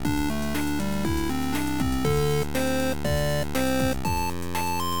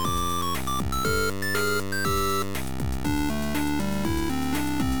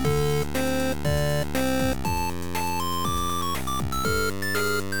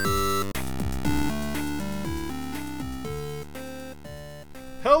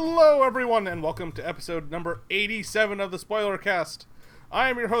Hello, everyone, and welcome to episode number 87 of the SpoilerCAST. I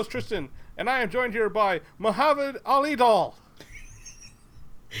am your host, Tristan, and I am joined here by Muhammad Ali Doll.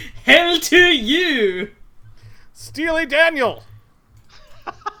 Hell to you! Steely Daniel.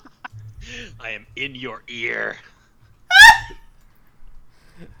 I am in your ear.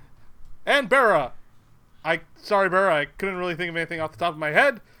 And Bera. Sorry, Bera, I couldn't really think of anything off the top of my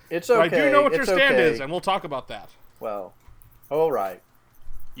head. It's okay. But I do know what your it's stand okay. is, and we'll talk about that. Well, all right.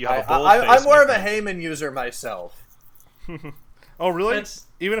 You have a bold I'm face, more of my a friend. Heyman user myself. Oh, really? That's-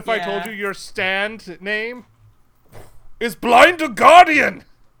 Even if I yeah. told you your stand name is Blind to Guardian.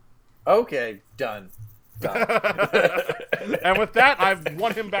 Okay, done. And with that, I've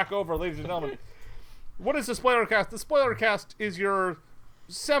won him back over, ladies and gentlemen. What is the SpoilerCAST? The SpoilerCAST is your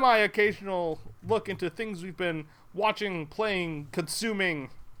semi-occasional look into things we've been watching, playing, consuming.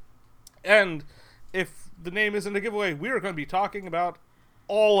 And if the name isn't a giveaway, we are going to be talking about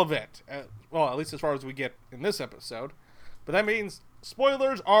all of it. Well, at least as far as we get in this episode. But that means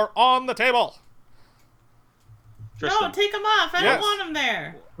spoilers are on the table. Tristan, No, take them off. I Yes. don't want them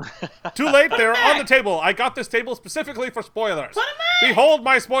there. Too late, they're back. on the table. I got this table specifically for spoilers. Put 'em back. Behold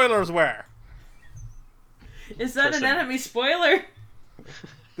my spoilers where. Is that Listen. an enemy spoiler?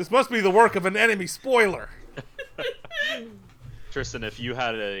 This must be the work of an enemy spoiler. Tristan, if you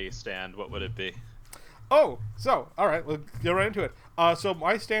had a stand, what would it be? Oh, so, alright, we'll get right into it. So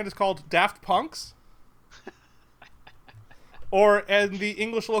my stand is called Daft Punks. Or in the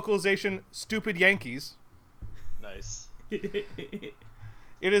English localization, Stupid Yankees. Nice.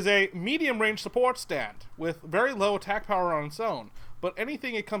 It is a medium-range support stand with very low attack power on its own, but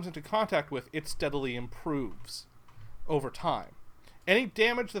anything it comes into contact with, it steadily improves over time. Any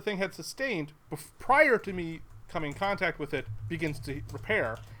damage the thing had sustained prior to me coming in contact with it begins to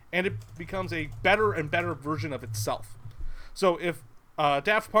repair, and it becomes a better and better version of itself. So if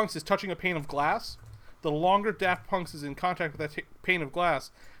Daft Punks is touching a pane of glass, the longer Daft Punks is in contact with that pane of glass,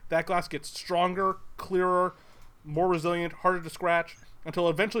 that glass gets stronger, clearer, more resilient, harder to scratch, until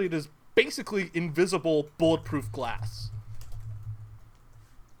eventually it is basically invisible, bulletproof glass.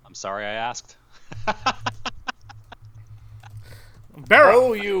 I'm sorry I asked. Bera,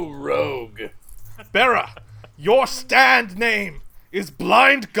 Oh, you rogue. Bera, your stand name is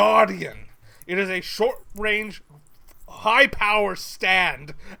Blind Guardian. It is a short-range, high-power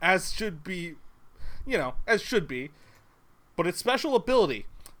stand, as should be, but its special ability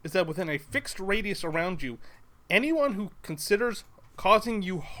is that within a fixed radius around you, anyone who considers causing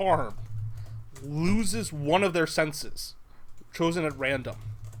you harm loses one of their senses, chosen at random.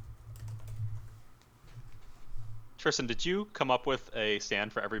 Tristan, did you come up with a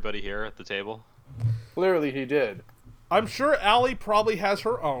stand for everybody here at the table? Clearly he did. I'm sure Allie probably has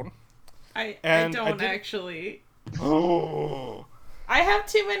her own. I And don't I did- actually. Oh. I have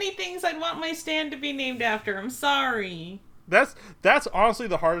too many things I'd want my stand to be named after. I'm sorry. That's honestly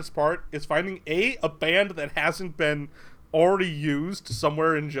the hardest part, is finding a band that hasn't been already used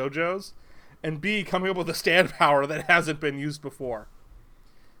somewhere in JoJo's, and B, coming up with a stand power that hasn't been used before.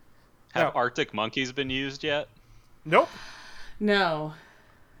 Have Now- Arctic Monkeys been used yet? Nope. No.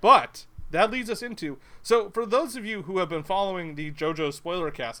 But that leads us into, so for those of you who have been following the JoJo's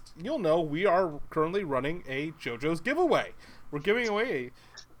SpoilerCast, you'll know we are currently running a JoJo's giveaway. We're giving away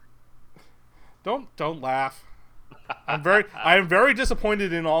Don't laugh. I am very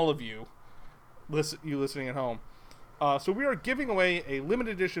disappointed in all of you listening at home. So we are giving away a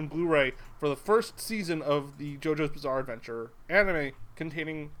limited edition Blu-ray for the first season of the JoJo's Bizarre Adventure anime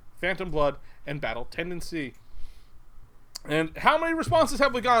containing Phantom Blood and Battle Tendency. And how many responses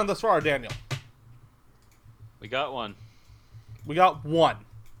have we gotten thus far, Daniel? We got one. We got one.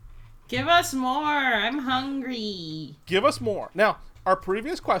 Give us more. I'm hungry. Give us more. Now, our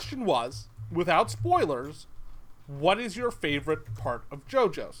previous question was, without spoilers, what is your favorite part of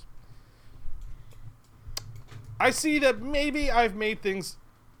JoJo's? I see that maybe I've made things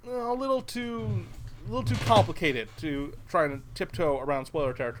a little too complicated to try and tiptoe around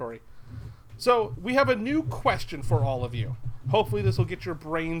spoiler territory. So we have a new question for all of you. Hopefully this will get your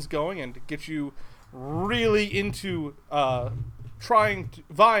brains going and get you really into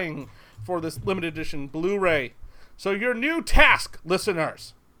vying for this limited edition Blu-ray. So your new task,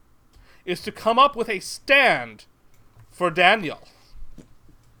 listeners, is to come up with a stand for Daniel.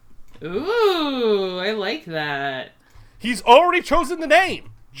 Ooh, I like that. He's already chosen the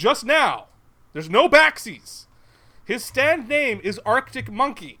name, just now. There's no backsies. His stand name is Arctic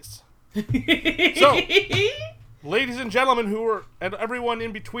Monkeys. So, ladies and gentlemen and everyone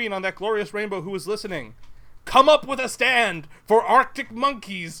in between on that glorious rainbow who is listening, come up with a stand for Arctic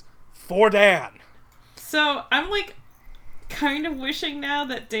Monkeys for Dan. So I'm like kind of wishing now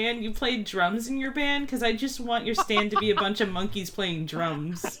that, Dan, you played drums in your band, because I just want your stand to be a bunch of monkeys playing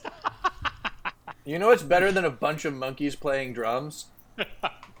drums. You know what's better than a bunch of monkeys playing drums?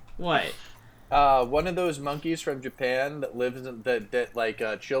 What? One of those monkeys from Japan that lives in,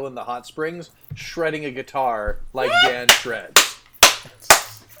 that chill in the hot springs, shredding a guitar like Dan shreds.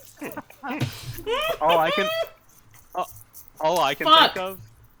 All I can Fuck. think of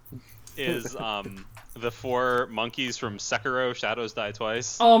is the 4 monkeys from Sekiro: Shadows Die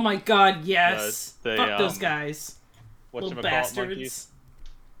Twice. Oh my god, yes. They, Fuck those guys. Little Whatchamacallit bastards. monkeys?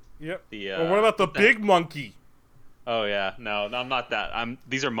 Yep. The, what about the big monkey? Oh yeah, no, I'm not that.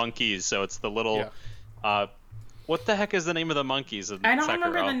 These are monkeys, so it's the little. Yeah. What the heck is the name of the monkeys? In I don't Sekiro?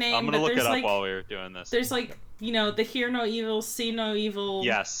 remember the name, I'm gonna but look it there's, up like- while we're doing this. There's like, the hear no evil, see no evil.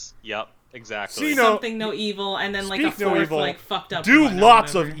 Yes. Yep. Exactly. See no- Something no evil, and then like a Speak no fourth evil, like fucked up Do one or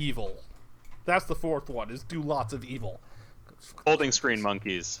lots whatever. of evil. That's the 4th one, is do lots of evil. Folding screen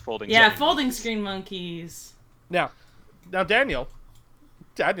monkeys. Folding. Yeah, screen folding monkeys. screen monkeys. Now, Daniel,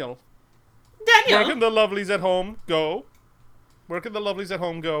 Daniel! where can the lovelies at home go? Where can the lovelies at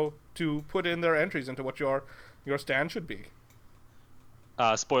home go to put in their entries into what your stand should be?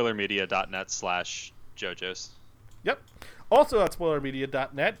 Spoilermedia.net/JoJo's. Yep. Also at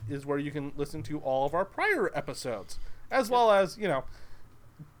spoilermedia.net is where you can listen to all of our prior episodes, as well as,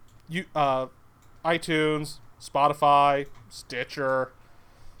 iTunes, Spotify, Stitcher,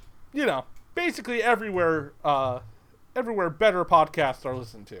 basically everywhere better podcasts are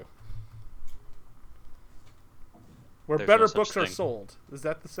listened to. Where There's better no such books are thing. sold. Is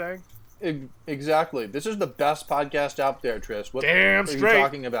that the saying? Exactly. This is the best podcast out there, Tris. What Damn are straight. you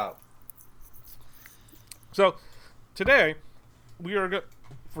talking about? So, today,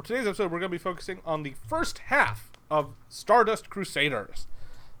 for today's episode, we're going to be focusing on the first half of Stardust Crusaders.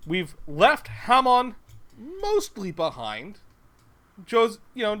 We've left Hamon mostly behind.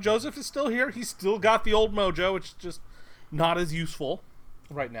 Joseph is still here. He's still got the old mojo, which is just not as useful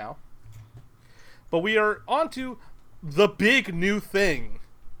right now. But we are on to the big new thing.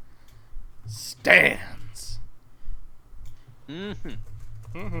 Stands.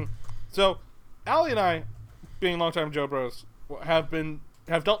 So, Allie and I, being longtime Joe Bros, have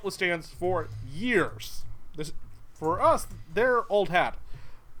dealt with stands for years. For us, they're old hat.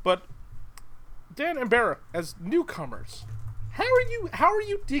 But Dan and Barra, as newcomers, how are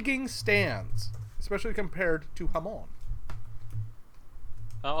you digging stands, especially compared to Hamon?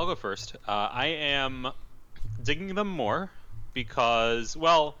 I'll go first. I am digging them more because,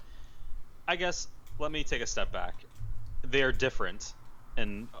 well, I guess let me take a step back. They are different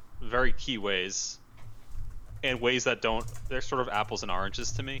in very key ways, in ways that they're sort of apples and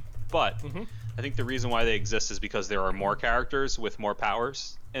oranges to me. But I think the reason why they exist is because there are more characters with more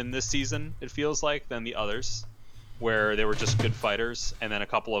powers in this season, it feels like, than the others, where they were just good fighters, and then a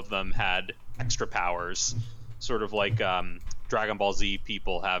couple of them had extra powers, sort of like Dragon Ball Z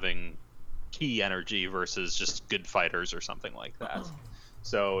people having key energy versus just good fighters or something like that.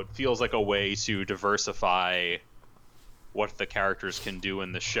 So it feels like a way to diversify what the characters can do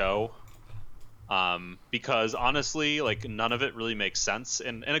in the show. Because honestly, like, none of it really makes sense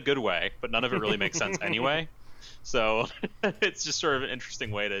in a good way, but none of it really makes sense anyway. So it's just sort of an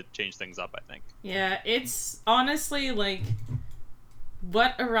interesting way to change things up, I think. Yeah, it's honestly like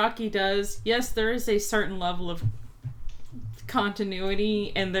what Araki does. Yes, there is a certain level of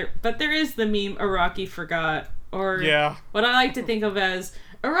continuity, but there is the meme Araki forgot, or what I like to think of as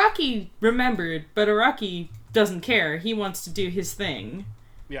Araki remembered, but Araki doesn't care. He wants to do his thing.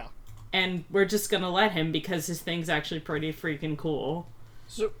 Yeah. And we're just gonna let him because his thing's actually pretty freaking cool.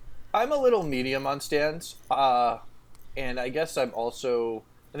 So, I'm a little medium on stands, and I guess I think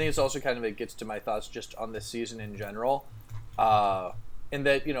it's also kind of, it gets to my thoughts just on this season in general, in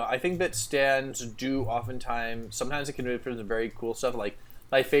that, I think that stands do sometimes it can be for some very cool stuff, like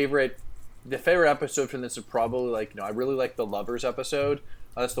the favorite episode from this is probably, like, I really like the Lovers episode.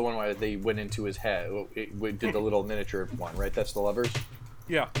 That's the one where they went into his head, it did the little miniature one, right? That's the Lovers?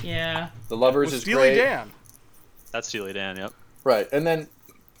 Yeah. Yeah. The Lovers With is Steely great. Dan. That's Steely Dan, yep. Right, and then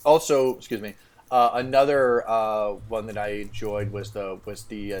also, another one that I enjoyed was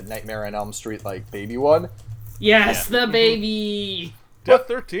the Nightmare on Elm Street, like, baby one. Yes, the baby. Death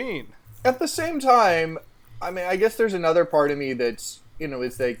 13. At the same time, I guess there's another part of me that's,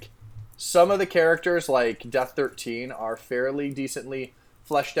 it's like some of the characters, like Death 13, are fairly decently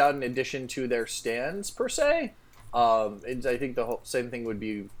fleshed out in addition to their stands per se. And I think the same thing would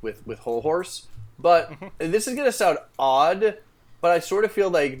be with Whole Horse. But this is gonna sound odd, but I sort of feel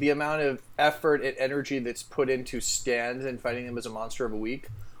like the amount of effort and energy that's put into stands and fighting them as a monster of a week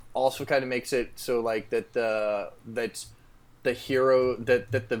also kind of makes it so, like, that the hero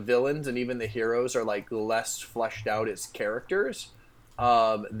that the villains and even the heroes are like less fleshed out as characters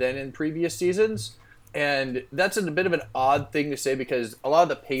than in previous seasons. And that's a bit of an odd thing to say because a lot of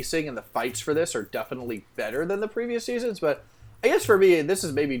the pacing and the fights for this are definitely better than the previous seasons. But I guess for me, this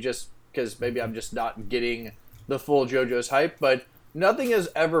is maybe just because maybe I'm just not getting the full JoJo's hype. But nothing has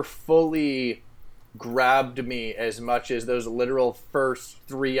ever fully grabbed me as much as those literal first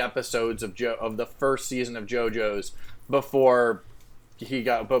 3 episodes of the first season of JoJo's before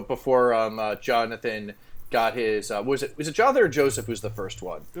Jonathan got his was it Jonathan or Joseph who's the first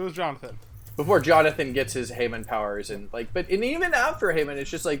one? It was Jonathan. Before Jonathan gets his Heyman powers and even after Heyman, it's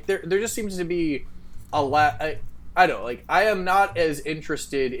just like there just seems to be a lot. I don't know, like I am not as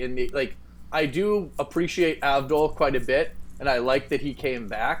interested in the like I do appreciate Avdol quite a bit and I like that he came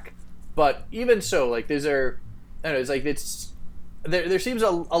back, but even so, like these are I don't know, it's like there seems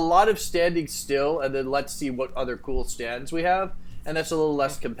a lot of standing still and then let's see what other cool stands we have, and that's a little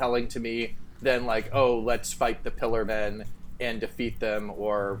less compelling to me than like, oh, let's fight the Pillar Men and defeat them,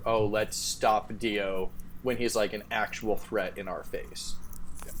 or oh, let's stop Dio when he's like an actual threat in our face.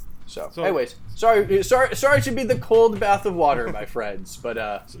 Yeah. So anyways, sorry to be the cold bath of water, my friends, but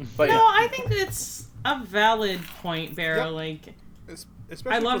no, yeah. I think it's a valid point, Barrow. Yep. Like,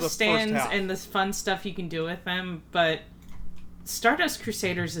 Especially I love for the stands first half. and the fun stuff you can do with them, but Stardust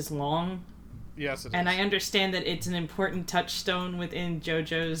Crusaders is long. Yes, it is. And I understand that it's an important touchstone within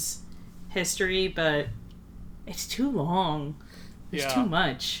JoJo's history, but it's too long. There's too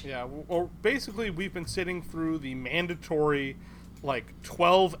much. Yeah, well, basically, we've been sitting through the mandatory,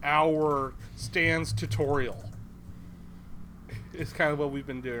 12-hour stands tutorial. It's kind of what we've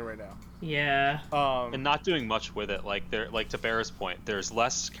been doing right now. Yeah. And not doing much with it. Like to Bear's point, there's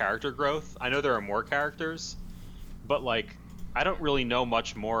less character growth. I know there are more characters, but I don't really know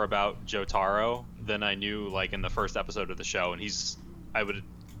much more about Jotaro than I knew in the first episode of the show, and he's, I would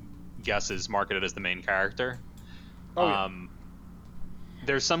guess, is marketed as the main character. Oh, yeah.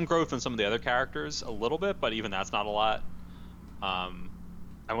 There's some growth in some of the other characters, a little bit, but even that's not a lot. I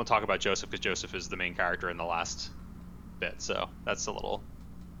won't talk about Joseph because Joseph is the main character in the last bit, so that's a little.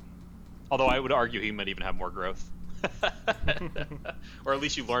 Although I would argue he might even have more growth, or at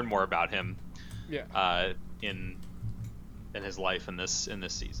least you learn more about him. Yeah. In his life in this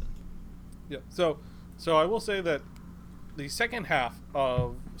season. Yeah. So I will say that the second half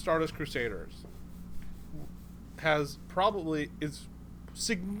of Stardust Crusaders is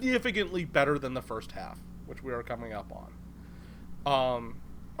significantly better than the first half, which we are coming up on.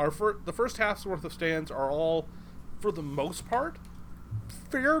 The first half's worth of stands are all, for the most part,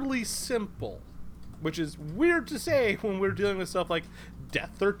 fairly simple, which is weird to say when we're dealing with stuff like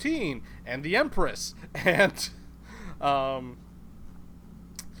Death 13 and the Empress and oh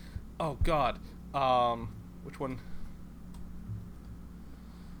god, which one?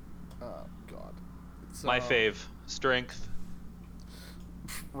 Oh god, it's, my fave, Strength.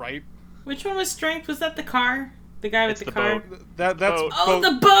 Right. Which one was Strength? Was that the car? The guy with It's the the car? boat. That's Boat. Oh,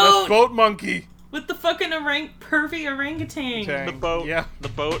 the boat! That's Boat Monkey. With the fucking pervy orangutan. Okay. The boat. Yeah. The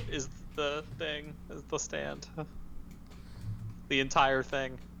boat is the thing. Is the stand. The entire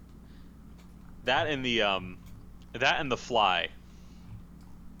thing. That and the fly.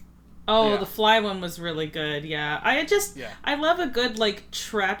 Oh, Yeah. the fly one was really good. Yeah, I love a good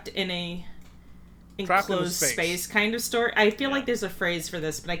trapped in a enclosed space kind of story. I feel like there's a phrase for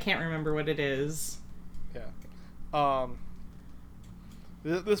this, but I can't remember what it is. Yeah.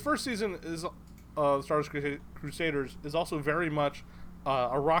 This first season is Stardust Crusaders is also very much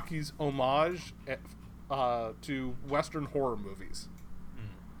Araki's homage to Western horror movies.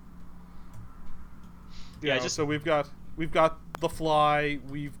 So we've got The Fly,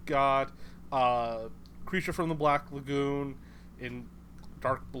 we've got Creature from the Black Lagoon in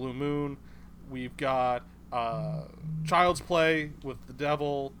Dark Blue Moon, we've got Child's Play with the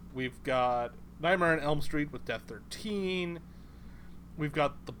Devil, we've got Nightmare on Elm Street with Death 13, we've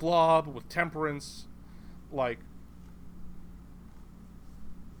got The Blob with Temperance.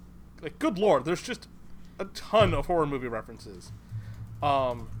 Good lord, there's just a ton of horror movie references.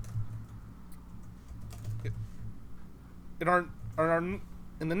 In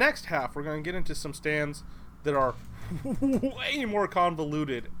the next half, we're going to get into some stands that are way more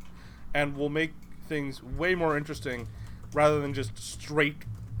convoluted and will make things way more interesting rather than just straight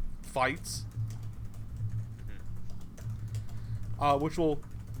fights. Which will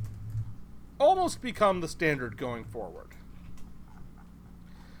almost become the standard going forward.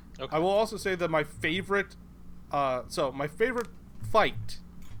 Okay. I will also say that my favorite fight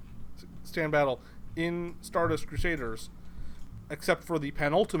stand battle in Stardust Crusaders, except for the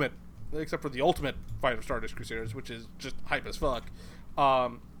penultimate except for the ultimate fight of Stardust Crusaders, which is just hype as fuck,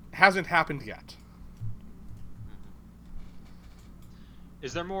 hasn't happened yet.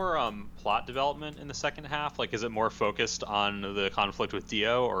 Is there more plot development in the second half? Like, is it more focused on the conflict with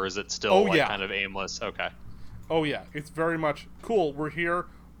Dio, or is it still kind of aimless? Okay. Oh yeah, it's very much cool. We're here.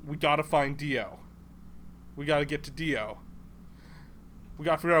 We gotta find Dio. We gotta get to Dio. We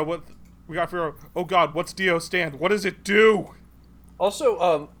gotta figure out oh god, what's Dio's stand? What does it do?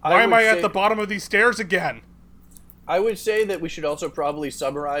 Also, why am I at the bottom of these stairs again? I would say that we should also probably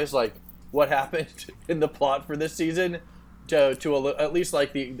summarize like what happened in the plot for this season, at least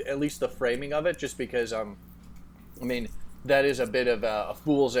the framing of it, just because I mean that is a bit of a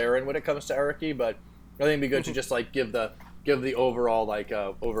fool's errand when it comes to Araki, but I think it'd be good to just like give the overall like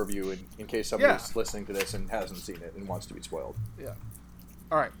overview in case somebody's listening to this and hasn't seen it and wants to be spoiled. Yeah.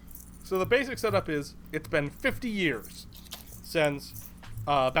 All right. So the basic setup is it's been 50 years since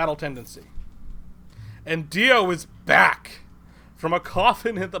Battle Tendency, and Dio is back from a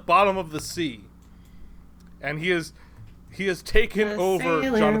coffin at the bottom of the sea, and he has taken over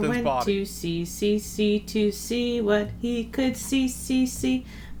Jonathan's body. To see what he could see,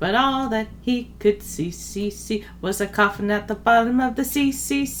 but all that he could see was a coffin at the bottom of the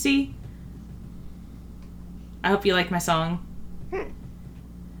sea. I hope you like my song.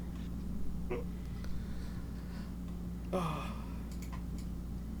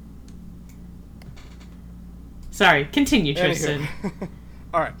 Sorry, continue, Tristan.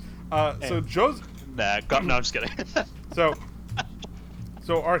 All right. So Joe's. No, I'm just kidding. So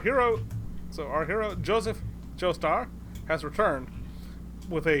our hero Joseph Joestar has returned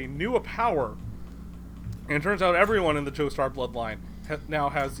with a new power, and it turns out everyone in the Joestar bloodline now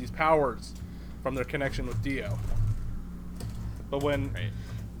has these powers from their connection with Dio. But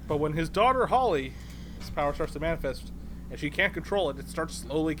when his daughter Holly, his power starts to manifest, and she can't control it, it starts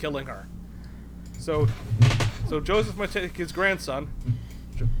slowly killing her. So Joseph might take his grandson,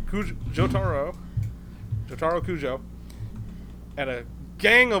 Jotaro Kujo, and a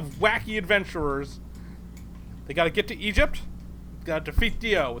gang of wacky adventurers. They gotta get to Egypt, gotta defeat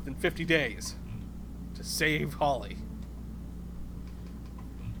Dio within 50 days to save Holly.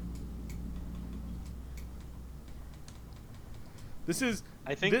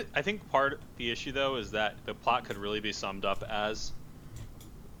 I think part of the issue though is that the plot could really be summed up as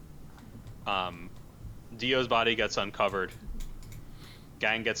Dio's body gets uncovered,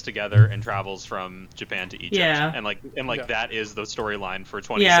 gang gets together and travels from Japan to Egypt. Yeah. And that is the storyline for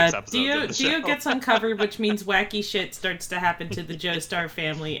 26 episodes of the show. Dio gets uncovered, which means wacky shit starts to happen to the Joestar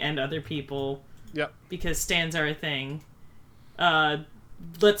family and other people. Yep. Because stands are a thing.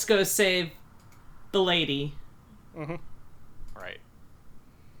 Let's go save the lady. Mm-hmm. Right.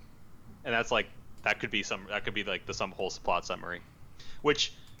 And that could be the whole plot summary.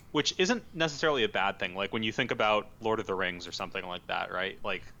 Which isn't necessarily a bad thing. Like when you think about Lord of the Rings or something like that, right?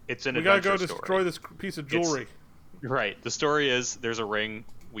 Like it's an adventure story. We gotta go destroy this piece of jewelry. Right. The story is there's a ring,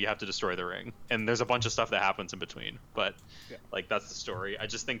 we have to destroy the ring, and there's a bunch of stuff that happens in between. But that's the story. I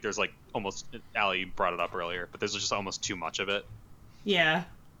just think there's almost, Allie brought it up earlier, but there's just almost too much of it. Yeah.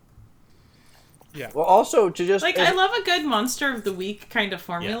 Yeah. Well, also to just I love a good Monster of the Week kind of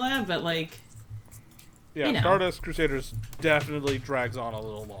formula, but Yeah, Stardust Crusaders definitely drags on a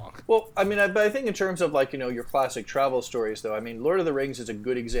little long. Well, I mean, but I think in terms of your classic travel stories, though, I mean, Lord of the Rings is a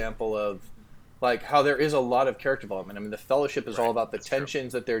good example of how there is a lot of character development. I mean, the Fellowship is all about the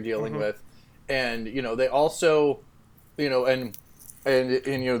tensions that they're dealing with, and they also, and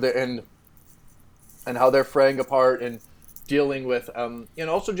how they're fraying apart and dealing with, and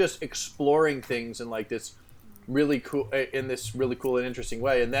also just exploring things in this really cool and interesting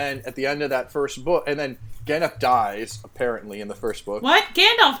way. And then at the end of that first book, and then Gandalf dies apparently in the first book. What?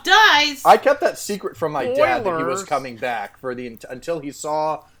 Gandalf dies? I kept that secret from my dad that he was coming back until he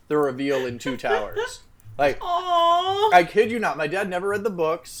saw the reveal in Two Towers. Aww. I kid you not, my dad never read the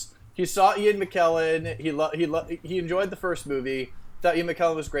books. He saw Ian McKellen. He enjoyed the first movie. Thought Ian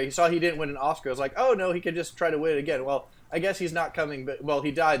McKellen was great. He saw he didn't win an Oscar. I was like, oh no, he could just try to win it again. Well, I guess he's not coming. Well,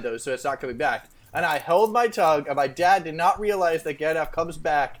 he died though, so it's not coming back. And I held my tongue, and my dad did not realize that Gandalf comes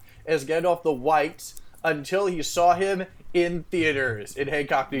back as Gandalf the White until he saw him in theaters in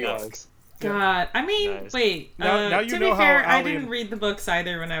Hancock, New York. God, I mean, wait. Now to be fair, I didn't read the books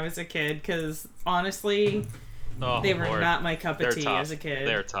either when I was a kid, because honestly, they were not my cup of tea as a kid.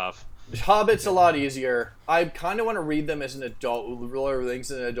 They're tough. Hobbit's a lot easier. I kind of want to read them as an adult, Lord of the Rings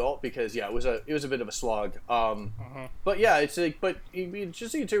as an adult, because it was a bit of a slog. But yeah, it's but you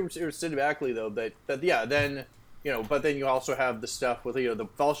just need to cinematically though. But then you also have the stuff with the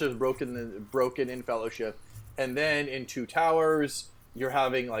Fellowship broken in Fellowship, and then in Two Towers, you're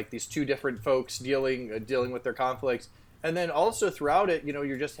having like these two different folks dealing with their conflicts, and then also throughout it,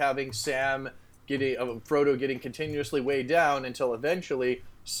 you're just having Frodo getting continuously weighed down until eventually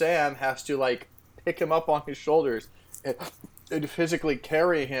Sam has to like pick him up on his shoulders and physically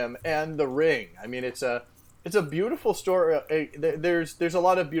carry him, and the ring. I mean, it's a beautiful story. There's a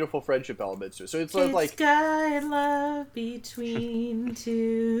lot of beautiful friendship elements to it. So it's like guy love between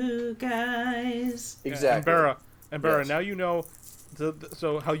two guys. Exactly. And Barra, Yes. now you know.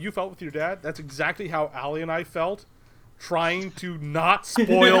 So how you felt with your dad? That's exactly how Allie and I felt, trying to not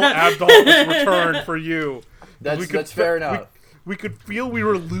spoil Abdul's return for you. That's fair enough. We could feel we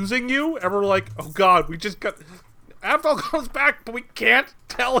were losing you, and we're like, oh god, we just got Abdul comes back, but we can't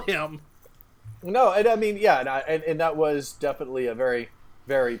tell him. No, and I mean, yeah, and that was definitely a very,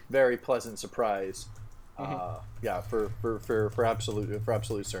 very, very pleasant surprise. Yeah, for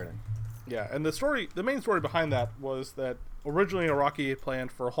absolute certain. Yeah, and the main story behind that was that originally Araki had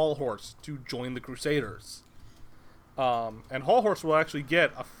planned for Hall Horse to join the Crusaders. And Hall Horse will actually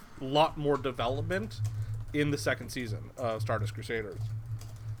get a lot more development in the second season of Stardust Crusaders.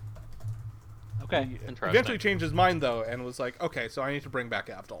 Okay, He interesting. eventually changed his mind, though, and was like, okay, so I need to bring back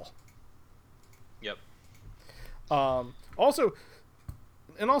Abdul. Yep. Also,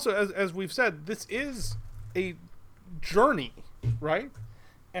 as we've said, this is a journey, right?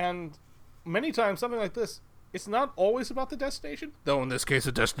 And many times, something like this, it's not always about the destination. Though in this case,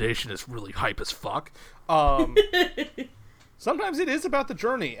 the destination is really hype as fuck. Sometimes it is about the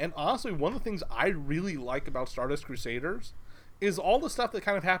journey. And honestly, one of the things I really like about Stardust Crusaders is all the stuff that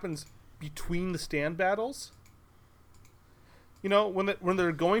kind of happens between the stand battles. When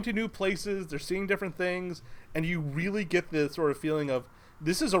they're going to new places, they're seeing different things, and you really get the sort of feeling of,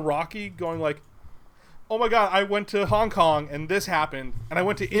 this is Araki going like, oh my god, I went to Hong Kong and this happened, and I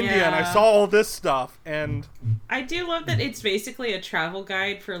went to India and I saw all this stuff, and I do love that it's basically a travel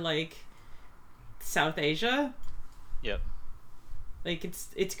guide for like South Asia. Yep. Like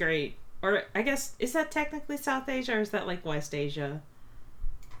it's great. Or I guess, is that technically South Asia or is that like West Asia?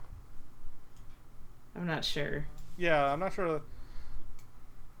 I'm not sure. Yeah, I'm not sure.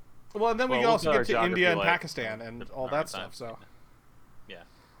 Well, and then we Well, also our get to geography, India and like, Pakistan and all that time. stuff. So, Yeah.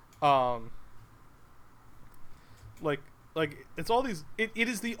 like it's all these. It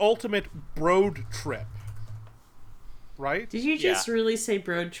is the ultimate road trip, right? Did you just really say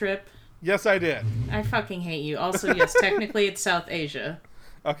broad trip? Yes, I did. I fucking hate you. Also, yes, technically it's South Asia.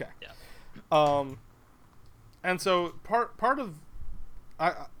 Okay. Yeah. And so part of,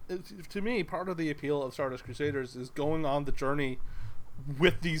 to me, part of the appeal of Stardust Crusaders is going on the journey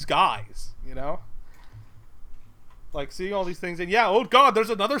with these guys, like seeing all these things, and oh god, there's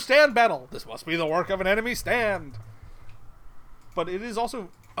another stand battle. This must be the work of an enemy stand. But it is also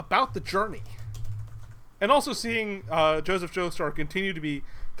about the journey, and also seeing Joseph Joestar continue to be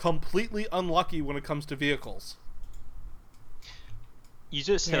completely unlucky when it comes to vehicles. You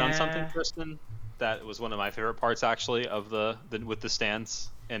just hit on something, Kristen. That was one of my favorite parts, actually, of the with the stands,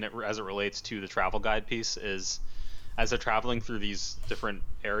 and as it relates to the travel guide piece, is as they're traveling through these different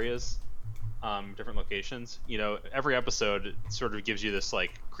areas, different locations. Every episode sort of gives you this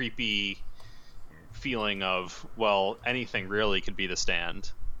like creepy feeling of, well, anything really could be the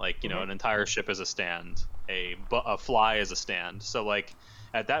stand. Like, an entire ship is a stand, a fly is a stand. So like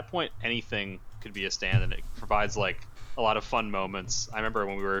at that point, anything could be a stand, and it provides like a lot of fun moments. I remember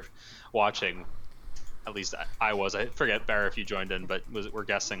when we were watching, at least I forget, Barra, if you joined in, but we're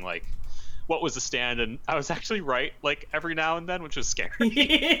guessing like what was the stand, and I was actually right like every now and then, which was scary.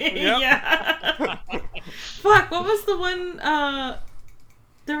 Yeah. Fuck, what was the one?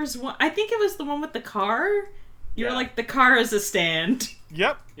 There was one, I think it was the one with the car. You were like, the car is a stand.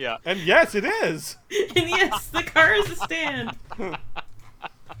 Yep. Yeah. And yes, it is. And yes, the car is a stand.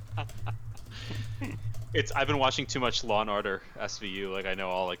 I've been watching too much Law and Order SVU. Like, I know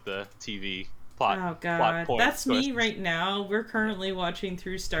all like the TV plot. Oh god, plot points. that's me right now. We're currently watching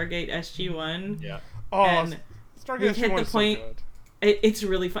through Stargate SG-1. Yeah. Oh, and Stargate we've hit the point. So good. It's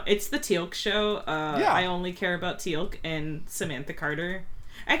really fun. It's the Teal'c show. Yeah. I only care about Teal'c and Samantha Carter.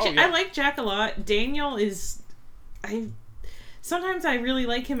 Actually, yeah. I like Jack a lot. Daniel is... Sometimes I really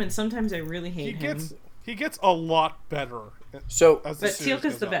like him, and sometimes I really hate him. He gets a lot better. So, as the But series Teal'c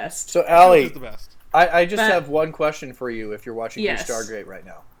is goes the on. best. so Teal'c Allie, is the best. I just But- have one question for you if you're watching Yes. through Stargate right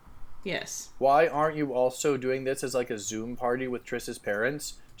now. Yes. Why aren't you also doing this as like a Zoom party with Triss's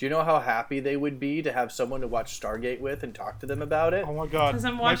parents? Do you know how happy they would be to have someone to watch Stargate with and talk to them about it? Oh my god. Because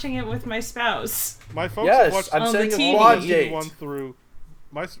I'm watching it with my spouse. My folks Yes, have watched I'm on saying the a TV. quad SG1 date. through.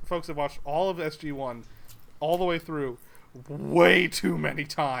 My folks have watched all of SG1 all the way through way too many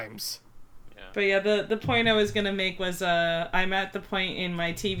times. Yeah. But yeah, the point I was gonna make was I'm at the point in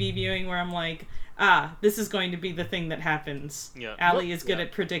my TV viewing where I'm like, this is going to be the thing that happens. Yeah. Allie is good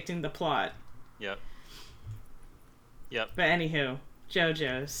at predicting the plot. Yep. But anywho,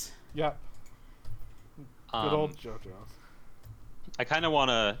 JoJo's. Yep. Good old JoJo's. I kind of want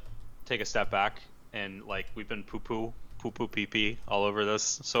to take a step back and, like, we've been poo-poo pee-pee all over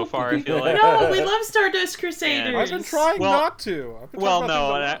this so far, I feel like. No, we love Stardust Crusaders. I've been trying not to. Well,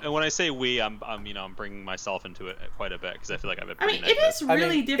 no, and when I say we, I'm bringing myself into it quite a bit because I feel like I've been pretty negative. It is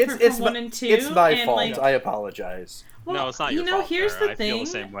really different from 1 and 2. It's my fault. Like, I apologize. Well, no, it's not your fault. Here's the thing. I feel the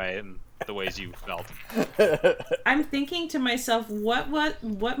same way in the ways you felt. I'm thinking to myself,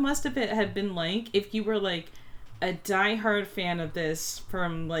 what must have it had been like if you were like a diehard fan of this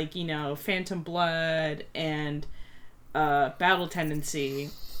from like, Phantom Blood and Battle Tendency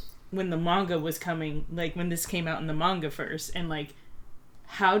when the manga was coming, like when this came out in the manga first, and like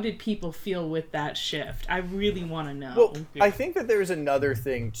how did people feel with that shift? I really want to know. Well, I think that there's another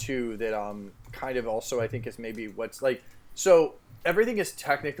thing too that kind of also I think is maybe what's like, so everything is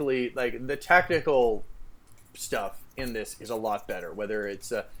technically like the technical stuff in this is a lot better, whether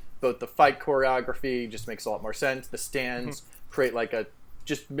it's both the fight choreography just makes a lot more sense, the stands create like a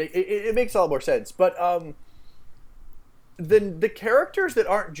it makes a lot more sense, but the characters that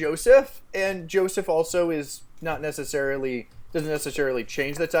aren't Joseph, and Joseph also is doesn't necessarily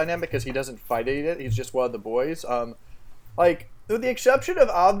change the dynamic because he doesn't fight it. He's just one of the boys. Like with the exception of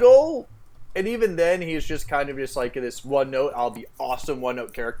Abdul, and even then he's just kind of just like this I'll be awesome one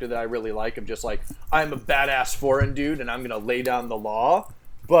note character that I really like. I'm just like, I'm a badass foreign dude and I'm gonna lay down the law.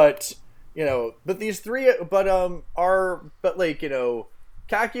 But these three,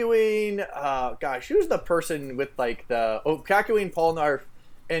 Kakyoin, who's the person with like Kakyoin, Polnareff,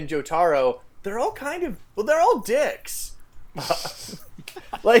 and Jotaro? They're all they're all dicks.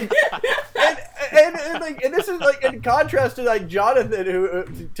 Like, and this is like in contrast to like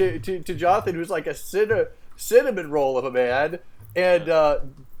Jonathan, to Jonathan, who's like a cinnamon roll of a man, and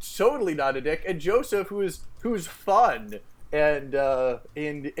totally not a dick, and Joseph, who's fun and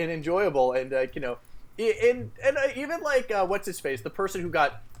enjoyable, and and even like what's his face, the person who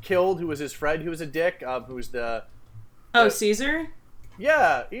got killed, who was his friend, who was a dick, who's the Caesar.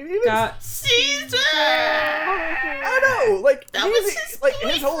 Yeah, even Caesar. I know, like that was his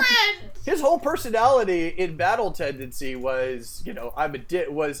friend. His whole personality in Battle Tendency was, I'm a dick.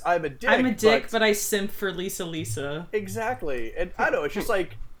 I'm a dick, but I simp for Lisa. Exactly, and I know it's just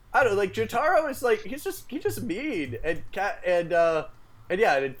like like Jotaro is like he's just mean, and Polnareff and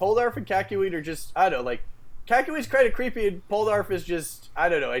Kakyoin are just like Kakyoin's kind of creepy, and Polnareff is just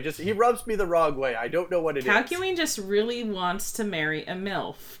he rubs me the wrong way. I don't know what it is. Kakyoin just really wants to marry a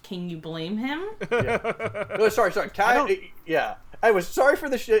MILF. Can you blame him? Yeah. No, sorry. Yeah. I was sorry for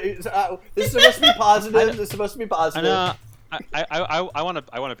the shit. This is supposed to be positive. This is supposed to be positive. I want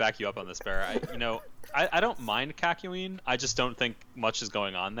to back you up on this, Bear. I don't mind Kakyoin. I just don't think much is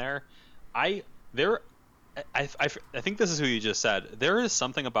going on there. I think this is who you just said. There is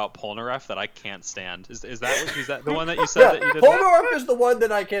something about Polnareff that I can't stand. Is that the one that you said that you did? Polnareff is the one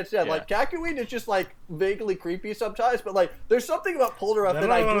that I can't stand. Yeah. Like Kakyoin is just like vaguely creepy sometimes, but like there's something about Polnareff that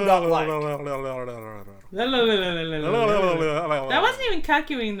I do not like. That wasn't even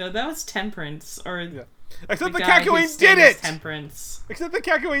Kakyoin though. That was Temperance, except the Kakyoin did it. Temperance. Except the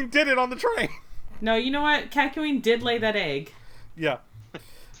Kakyoin did it on the train. No, you know what? Kakyoin did lay that egg. Yeah.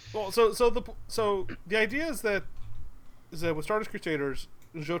 Well, so the idea is that with Stardust Crusaders,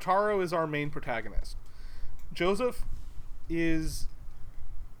 Jotaro is our main protagonist. Joseph has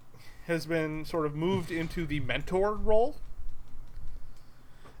been sort of moved into the mentor role,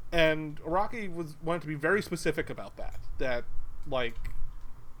 and Araki wanted to be very specific about that. That like,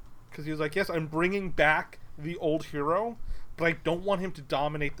 because he was like, yes, I'm bringing back the old hero, but I don't want him to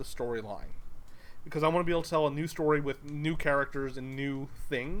dominate the storyline. Because I want to be able to tell a new story with new characters and new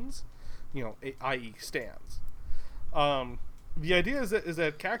things, i.e. stands. The idea is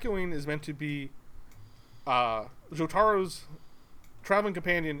that Kakyoin is meant to be Jotaro's traveling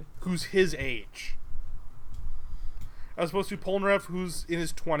companion who's his age. As opposed to Polnareff, who's in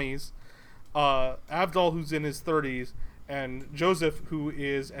his 20s, Abdul, who's in his 30s, and Joseph, who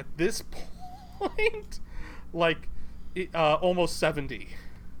is at this point like almost 70.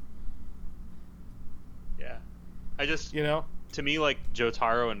 I just, to me, like,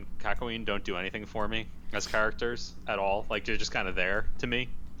 Jotaro and Kakyoin don't do anything for me as characters at all. Like, they're just kind of there to me.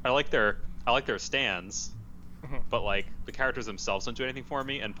 I like their stands, but like the characters themselves don't do anything for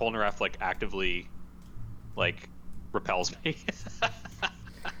me. And Polnareff like actively, like, repels me.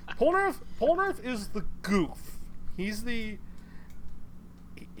 Polnareff is the goof. He's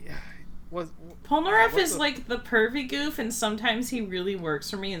Polnareff is the- like the pervy goof, and sometimes he really works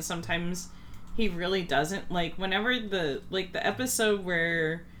for me, and sometimes he really doesn't. Like whenever the episode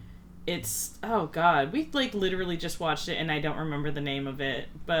where it's, oh god, we like literally just watched it and I don't remember the name of it,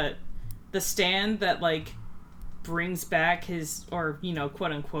 but the stand that like brings back his, or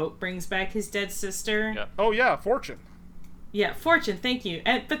quote unquote brings back his dead sister. Yeah. Oh yeah, Fortune. Yeah, Fortune, thank you.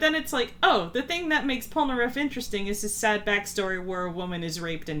 But then it's like, oh, the thing that makes Polnareff interesting is his sad backstory where a woman is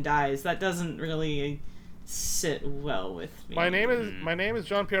raped and dies. That doesn't really sit well with me. My name is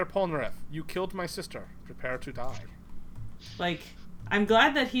Jean-Pierre Polnareff. You killed my sister. Prepare to die. Like, I'm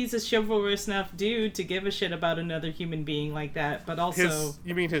glad that he's a chivalrous enough dude to give a shit about another human being like that, but also...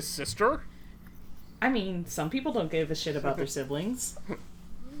 You mean his sister? I mean, some people don't give a shit about their siblings.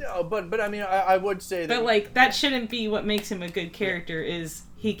 No, but I mean, I would say that... But, like, that shouldn't be what makes him a good character, is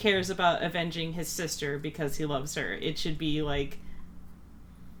he cares about avenging his sister because he loves her. It should be, like,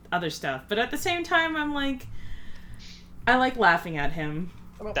 other stuff. But at the same time, I'm like... I like laughing at him.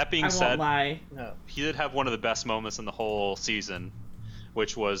 That being I said, won't lie. No. he did have one of the best moments in the whole season,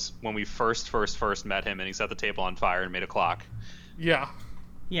 which was when we first met him and he set the table on fire and made a clock. Yeah.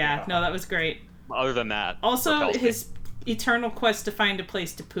 Yeah, no, that was great. Other than that, Also, repels me. his eternal quest to find a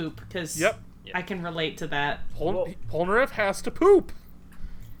place to poop, because Yep. I can relate to that. Polnareff has to poop.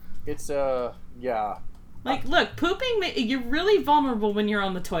 It's, yeah. Like, look, pooping, you're really vulnerable when you're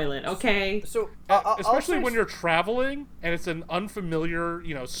on the toilet, okay? So, Especially when you're traveling and it's an unfamiliar,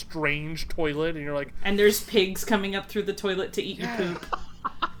 strange toilet, and you're like, And there's pigs coming up through the toilet to eat your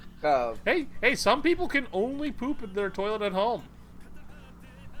poop. hey, some people can only poop in their toilet at home.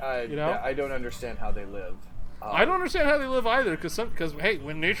 I don't understand how they live. I don't understand how they live either, because hey,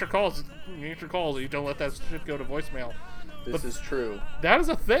 when nature calls, you don't let that shit go to voicemail. This is true. That is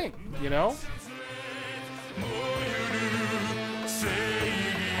a thing,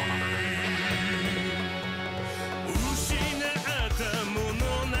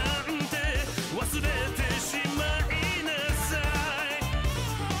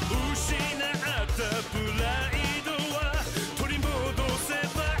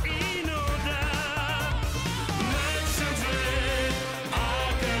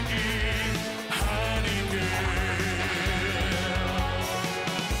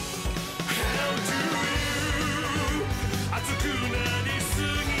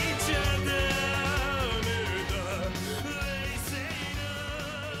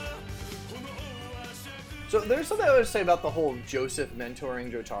 So there's something I would say about the whole Joseph mentoring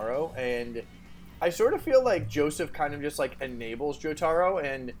Jotaro, and I sort of feel like Joseph kind of just like enables Jotaro,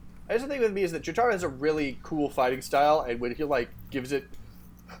 and I guess the thing with me is that Jotaro has a really cool fighting style, and when he like gives it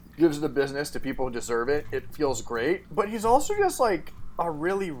the business to people who deserve it, it feels great. But he's also just like a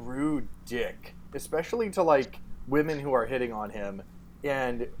really rude dick, especially to like women who are hitting on him,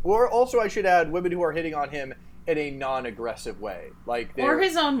 or also I should add women who are hitting on him in a non-aggressive way, like Or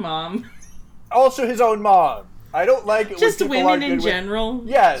his own mom. Also his own mom. I don't like it Just when people women are in good general.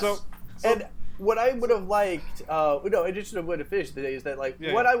 Yes. So- and what I would have liked, no, I just would have finished today, is that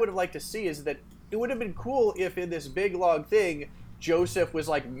what I would have liked to see is that it would have been cool if in this big long thing, Joseph was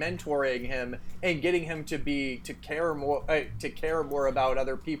like mentoring him and getting him to care more about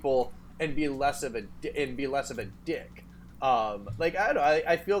other people and be less of a dick. Like I don't know,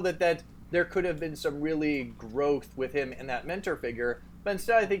 I feel that there could have been some really growth with him in that mentor figure. But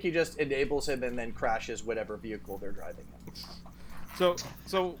instead, I think he just enables him and then crashes whatever vehicle they're driving in.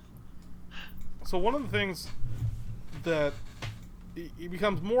 So one of the things that it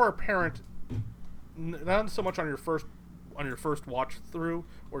becomes more apparent, not so much on your first watch through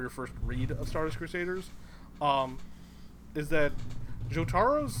or your first read of Stardust Crusaders, is that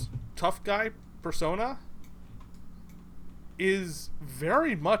Jotaro's tough guy persona is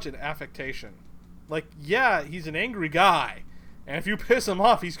very much an affectation. Like, yeah, he's an angry guy. And if you piss him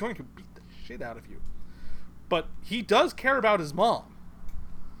off, he's going to beat the shit out of you. But he does care about his mom.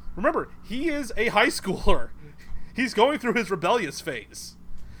 Remember, he is a high schooler. He's going through his rebellious phase.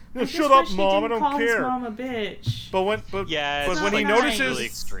 Shut up, Mom, I don't call care. His mom a bitch. But when he notices, really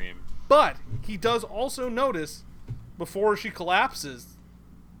extreme. But he does also notice before she collapses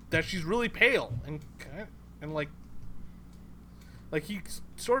that she's really pale and like he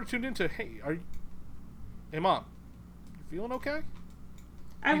sort of tuned into, hey Mom, feeling okay?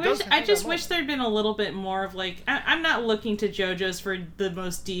 I just wish there'd been a little bit more of like, I'm not looking to JoJo's for the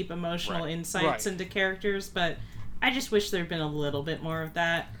most deep emotional insights into characters, but I just wish there'd been a little bit more of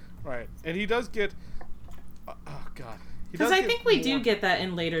that. Right, and he does get, oh god, because I think we do get that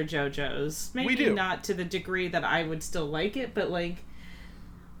in later JoJo's. Maybe we do. Not to the degree that I would still like it, but like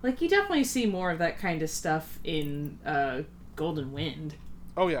you definitely see more of that kind of stuff in Golden Wind.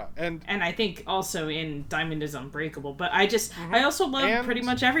 Oh yeah, and I think also in Diamond is Unbreakable. But I also love pretty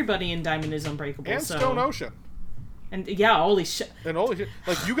much everybody in Diamond is Unbreakable. And Stone Ocean. And yeah, holy shit. And holy shit,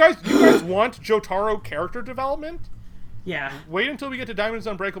 like you guys want Jotaro character development? Yeah. Wait until we get to Diamond is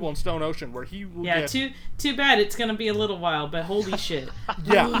Unbreakable and Stone Ocean, where he will get... too bad it's gonna be a little while, but holy shit.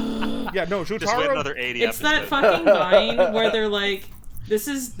 Yeah. Yeah, no, Jotaro... Just wait another 80 It's episodes. that fucking Vine where they're like, this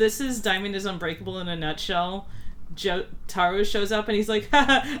is Diamond is Unbreakable in a nutshell. Jotaro shows up and he's like,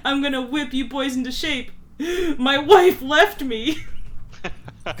 haha, I'm gonna whip you boys into shape. My wife left me.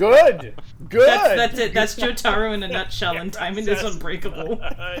 Good. That's it. That's Jotaro in a nutshell, and Diamond is Unbreakable.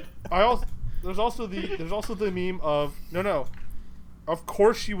 There's also the meme of no, of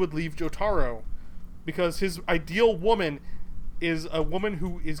course she would leave Jotaro, because his ideal woman is a woman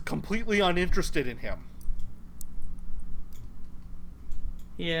who is completely uninterested in him.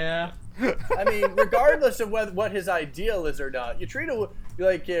 Yeah. I mean, regardless of what his ideal is or not, you treat a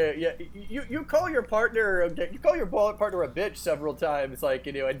like you call your partner a bitch several times, like,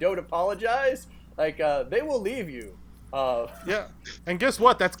 you know, and don't apologize, like they will leave you. Yeah, and guess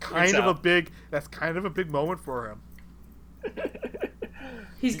what? That's kind of a big moment for him.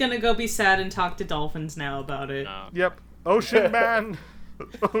 He's gonna go be sad and talk to dolphins now about it. Yep, Ocean Man,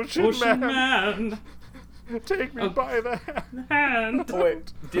 Ocean Man. Take me by the hand. Oh,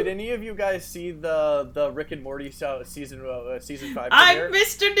 wait, did any of you guys see the Rick and Morty season 5 premiere? I'm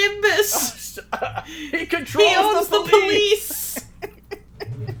Mr. Nimbus. He controls. He owns the police.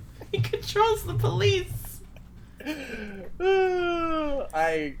 He controls the police.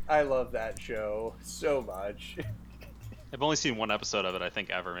 I love that show so much. I've only seen one episode of it, I think,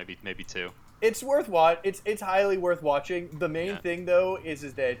 ever, maybe two. It's worth it's highly worth watching. The main thing though is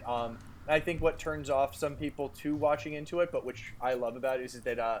that I think what turns off some people to watching into it, but which I love about it, is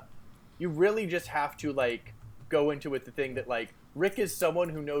that you really just have to like go into it the thing that like Rick is someone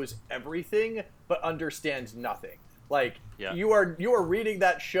who knows everything but understands nothing. Like you are reading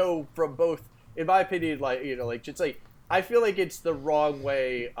that show from both, in my opinion, like, you know, like it's like I feel like it's the wrong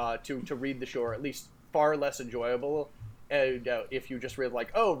way to read the show, or at least far less enjoyable. And if you just read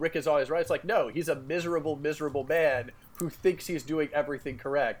like, oh, Rick is always right, it's like, no, he's a miserable man who thinks he's doing everything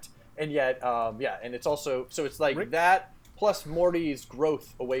correct. And yet, and it's also, so it's like Rick, that plus Morty's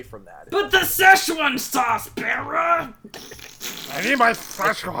growth away from that. But the Szechuan sauce, Barra! I need my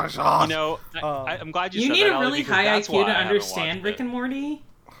Szechuan sauce! You know, I'm glad you said that, need a Ali, really high that's IQ why to I understand Rick and Morty.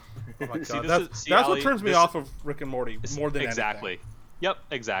 Oh my God. That's Ali, what turns me off of Rick and Morty more than exactly. anything. Yep,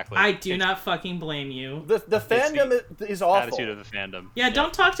 exactly. I do not fucking blame you. The fandom is awful. Attitude of the fandom. Yeah,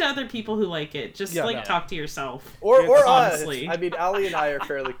 don't talk to other people who like it. Just talk to yourself. Or honestly. us. I mean, Ali and I are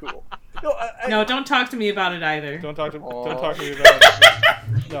fairly cool. No, don't talk to me about it either. Don't talk to me about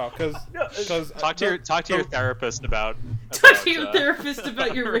it. No, because talk to your therapist about. Talk to your therapist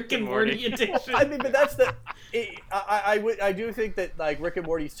about your Rick and Morty addiction. I mean, but that's I do think that like Rick and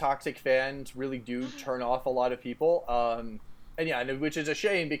Morty's toxic fans really do turn off a lot of people. And which is a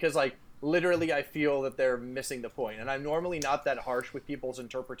shame, because like literally I feel that they're missing the point. And I'm normally not that harsh with people's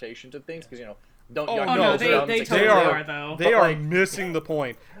interpretations of things, because, you know, they totally are though. They are missing the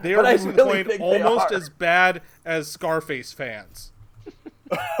point. They are missing the point almost as bad as Scarface fans.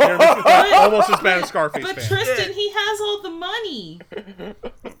 They're missing the point almost as bad as Scarface fans. But Tristan, he has all the money.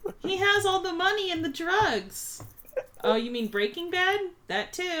 He has all the money and the drugs. Oh, you mean Breaking Bad?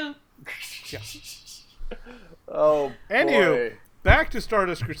 That too. Yes. Oh, anywho, back to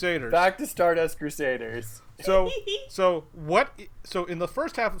Stardust Crusaders. So in the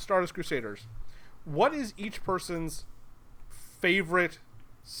first half of Stardust Crusaders, what is each person's favorite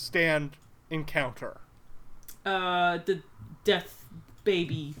stand encounter? The death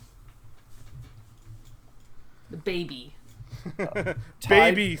baby. The baby.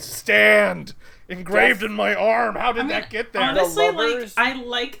 Baby stand engraved in my arm. How did that get there? Honestly, like, I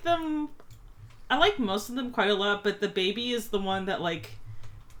like them. I like most of them quite a lot, but the baby is the one that, like,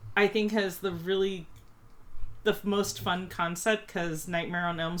 I think has the most fun concept, because Nightmare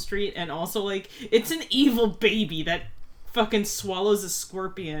on Elm Street, and also, like, it's an evil baby that fucking swallows a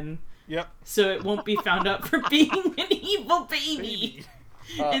scorpion. Yep. So it won't be found out for being an evil baby.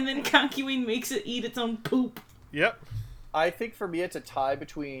 And then Concubine makes it eat its own poop. Yep. I think for me it's a tie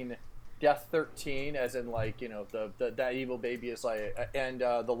between Death 13, as in, like, you know, that evil baby is like, and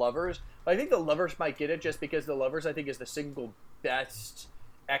the Lovers. But I think the Lovers might get it just because the Lovers, I think, is the single best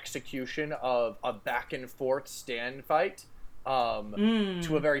execution of a back and forth stand fight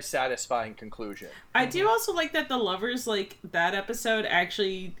to a very satisfying conclusion. I do also like that the Lovers, like, that episode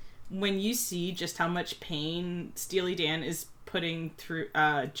actually, when you see just how much pain Steely Dan is putting through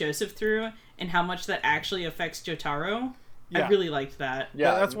Joseph through, and how much that actually affects Jotaro. Yeah. I really liked that.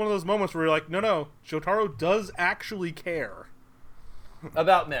 Yeah, That's one of those moments where you're like, no, Jotaro does actually care.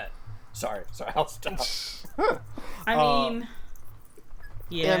 about men. Sorry, I'll stop. I mean,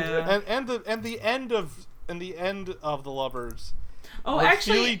 yeah. And the end of the lovers. Oh, where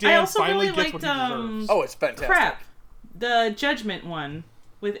actually, Steely I Dan also finally really gets liked what he deserves. Oh, it's fantastic. Crap, the Judgment one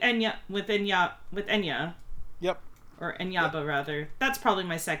with Enya, Yep. or Enyaba rather. That's probably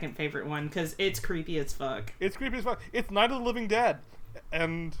my second favorite one because it's creepy as fuck. It's creepy as fuck. It's Night of the Living Dead,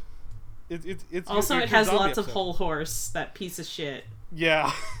 and it's Also, your it has zombie lots of episode. Whole Horse, that piece of shit.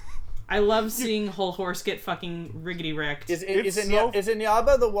 Yeah. I love seeing Whole Horse get fucking riggedy wrecked. Is It's so-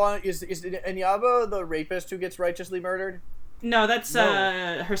 Inyaba the one? Is Inyaba the rapist who gets righteously murdered? No, that's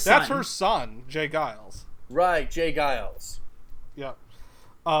No. her son. That's her son, Jay Giles. Right, Jay Giles. Yeah.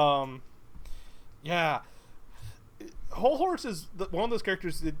 Yeah. Whole Horse is one of those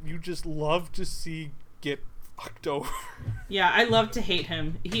characters that you just love to see get fucked over. Yeah, I love to hate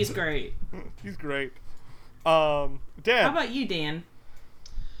him. He's great. He's great. Dan. How about you, Dan?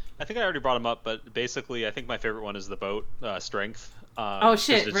 I think I already brought him up, but basically, I think my favorite one is the boat strength. Oh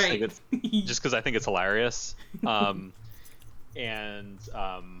shit! Just Right. Just because I think it's hilarious.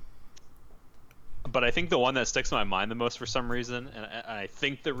 But I think the one that sticks in my mind the most for some reason, and I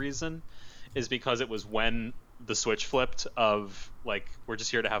think the reason, is because it was when the switch flipped of like we're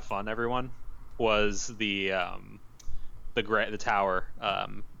just here to have fun, everyone, was the tower,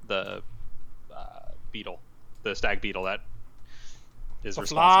 the beetle, the stag beetle that is The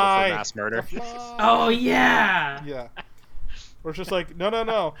responsible fly. for mass murder. The fly. Oh yeah. Yeah. Where it's just like,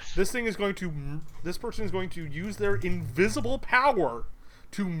 no. This person is going to use their invisible power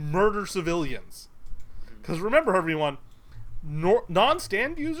to murder civilians. Because remember, everyone,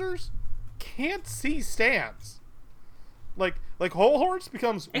 non-stand users can't see stands. Like Whole Horse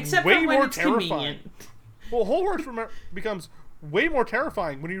becomes Except way for when more it's terrifying. convenient. Well, Whole Horse becomes way more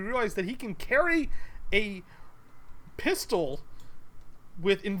terrifying when you realize that he can carry a pistol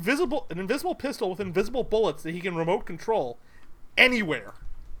with an invisible pistol with invisible bullets that he can remote control anywhere,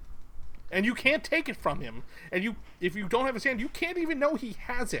 and you can't take it from him. And if you don't have a stand, you can't even know he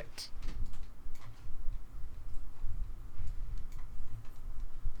has it.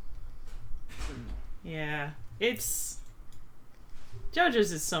 Yeah, it's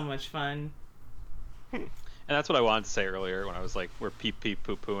JoJo's is so much fun. And that's what I wanted to say earlier when I was like, we're peep poo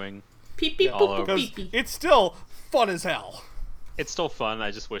pooing. Peep beep All boop over. boop Because beep beep. it's still fun as hell. It's still fun.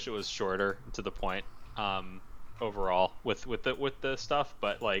 I just wish it was shorter to the point. Overall, with the stuff,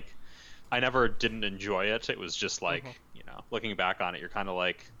 but like, I never didn't enjoy it. It was just like, looking back on it, you're kind of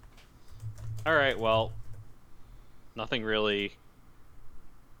like, all right, well, nothing really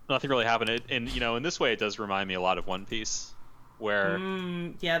happened. And in this way, it does remind me a lot of One Piece, where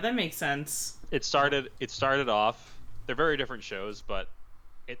Yeah, that makes sense. it started off. They're very different shows, but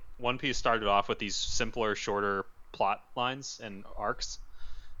One Piece started off with these simpler, shorter plot lines and arcs,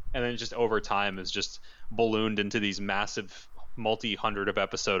 and then just over time is just ballooned into these massive multi-hundred of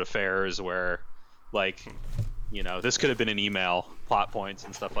episode affairs where, like, this could have been an email, plot points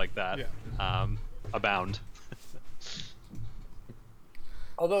and stuff like that. Yeah. Abound.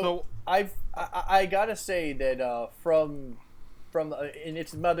 Although I gotta say that from and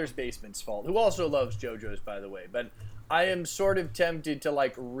it's Mother's Basement's fault, who also loves JoJo's, by the way, but I am sort of tempted to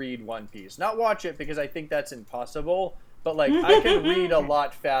like read One Piece, not watch it because I think that's impossible, but like I can read a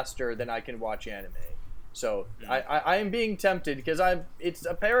lot faster than I can watch anime. So I am being tempted because it's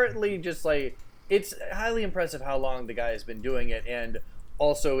apparently just like, it's highly impressive how long the guy has been doing it, and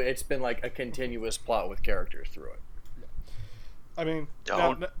also it's been like a continuous plot with characters through it. I mean,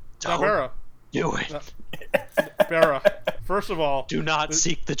 Don't now, Barra, do it. Barra, first of all, Do not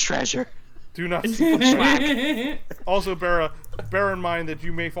seek the treasure. do not see the track. Also, Barra, bear in mind that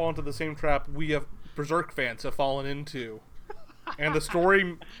you may fall into the same trap we have Berserk fans have fallen into, and the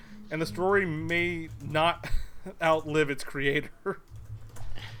story may not outlive its creator.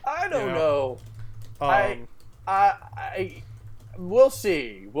 I don't Yeah. know. Um, I we'll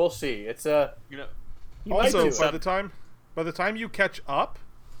see. We'll see. It's a You know, you might also, do by it. the time you catch up,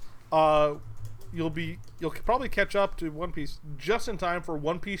 you'll probably catch up to One Piece just in time for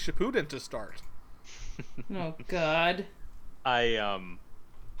One Piece Shippuden to start. Oh God.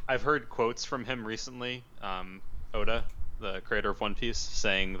 I've heard quotes from him recently, Oda, the creator of One Piece,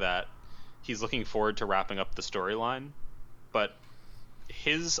 saying that he's looking forward to wrapping up the storyline, but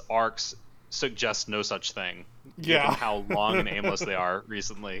his arcs suggest no such thing, given Yeah. how long and aimless they are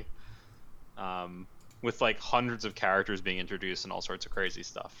recently, with like hundreds of characters being introduced and all sorts of crazy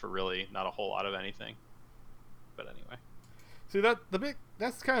stuff for really not a whole lot of anything. But anyway. See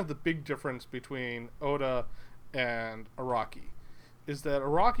that's kind of the big difference between Oda and Araki is that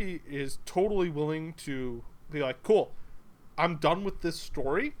Araki is totally willing to be like, cool, I'm done with this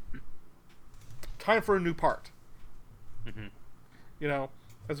story. Time for a new part. Mm-hmm. You know,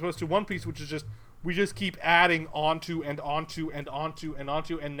 as opposed to One Piece, which is just, we just keep adding onto and onto and onto and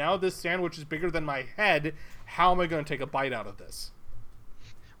onto, and now this sandwich is bigger than my head. How am I going to take a bite out of this?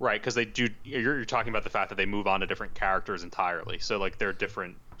 Right, because they do. You're talking about the fact that they move on to different characters entirely. So like they're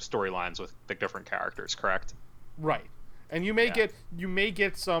different storylines with the different characters, correct? Right, and you may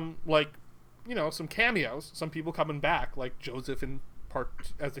get some, like, you know, some cameos, some people coming back, like Joseph in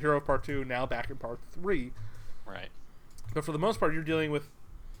as the hero of part 2, now back in part 3. Right. But for the most part, you're dealing with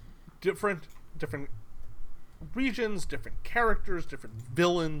different regions, different characters, different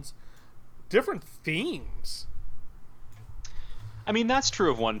villains, different themes. I mean, that's true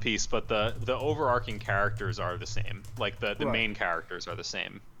of One Piece, but the overarching characters are the same. Like the Right. main characters are the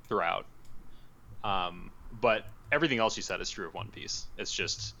same throughout. But everything else you said is true of One Piece. It's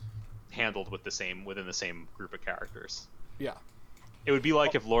just handled with within the same group of characters. Yeah. It would be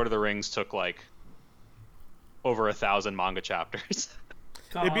like if Lord of the Rings took like over 1,000 manga chapters.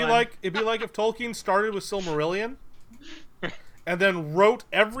 It'd be like if Tolkien started with Silmarillion and then wrote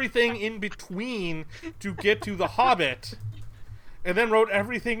everything in between to get to The Hobbit, and then wrote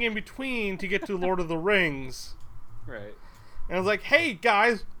everything in between to get to Lord of the Rings. Right. And I was like, hey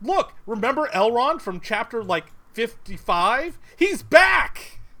guys, look, remember Elrond from chapter like 55? He's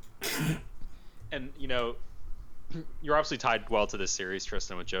back! And you know, you're obviously tied well to this series,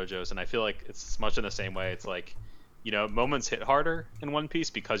 Tristan, with JoJo's, and I feel like it's much in the same way. It's like, you know, moments hit harder in One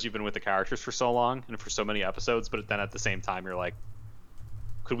Piece because you've been with the characters for so long and for so many episodes, but then at the same time you're like,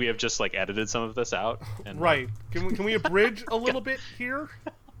 could we have just like edited some of this out? And Right. Can we abridge a little bit here?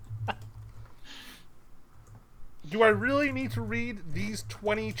 Do I really need to read these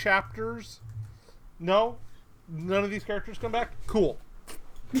 20 chapters? No? None of these characters come back? Cool.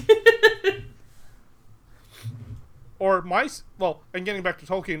 Or and getting back to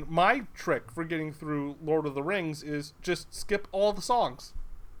Tolkien, my trick for getting through Lord of the Rings is just skip all the songs.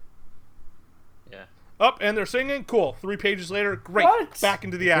 Yeah. Up, and they're singing? Cool. 3 pages later, great. What? Back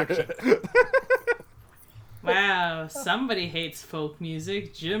into the action. Wow, somebody hates folk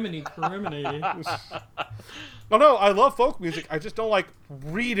music. Jiminy criminy. Oh no, I love folk music. I just don't like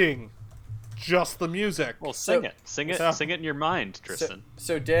reading just the music. Well, sing it So- in your mind, Tristan.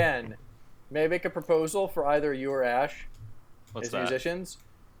 So Dan, may I make a proposal for either you or Ash What's as that? musicians?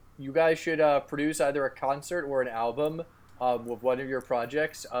 You guys should produce either a concert or an album with one of your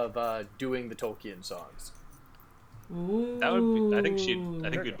projects of doing the Tolkien songs. Ooh. That would be, I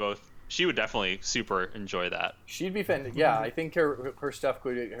think we'd both. She would definitely super enjoy that. She'd be yeah. I think her style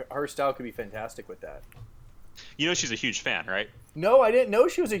could be fantastic with that. You know, she's a huge fan, right? No, I didn't know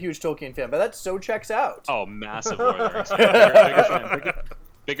she was a huge Tolkien fan, but that so checks out. Oh, massive Lord of the Rings fan.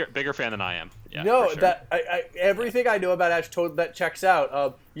 Bigger fan than I am. Yeah, No, for sure. that everything I know about Ash that checks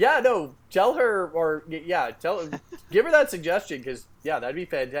out. Tell her give her that suggestion, because that'd be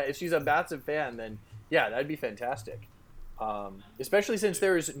fantastic. If she's a massive fan, then that'd be fantastic. Especially since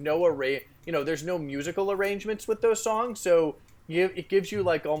there's there's no musical arrangements with those songs, so it gives you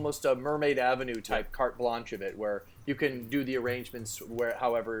like almost a Mermaid Avenue type carte blanche of it, where you can do the arrangements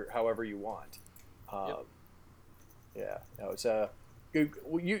however you want. It's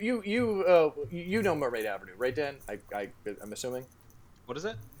you know Mermaid Avenue, right, Dan? I'm assuming. What is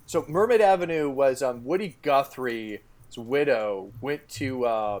it? So Mermaid Avenue was Woody Guthrie's widow went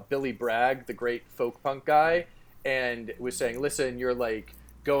to Billy Bragg, the great folk punk guy, and was saying, listen, you're like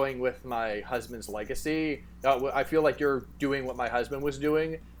going with my husband's legacy. I feel like you're doing what my husband was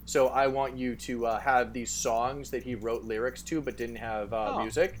doing, so I want you to have these songs that he wrote lyrics to but didn't have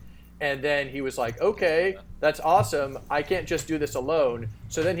music. And then he was like, okay, that's awesome. I can't just do this alone.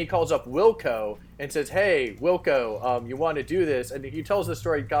 So then he calls up Wilco and says, hey, Wilco, you want to do this? And he tells the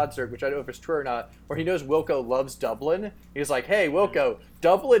story in concert, which I don't know if it's true or not, where he knows Wilco loves Dublin. He's like, hey, Wilco,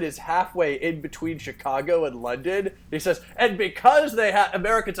 Dublin is halfway in between Chicago and London. He says, and because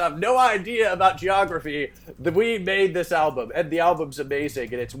Americans have no idea about geography, we made this album. And the album's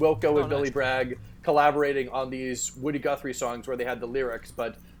amazing. And it's Wilco and Billy Bragg collaborating on these Woody Guthrie songs where they had the lyrics,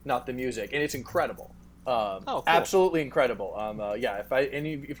 but not the music, and it's incredible. Cool. Absolutely incredible.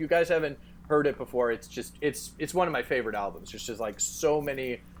 If you guys haven't heard it before, it's one of my favorite albums. Just like so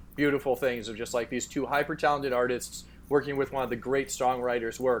many beautiful things of just like these two hyper talented artists working with one of the great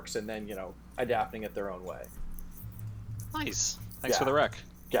songwriters' works, and then adapting it their own way. Nice. Thanks for the rec.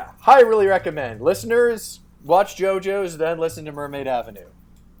 Yeah, highly recommend. Listeners, watch JoJo's, then listen to Mermaid Avenue.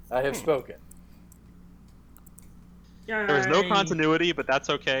 I have spoken. There's no Yay. continuity, but that's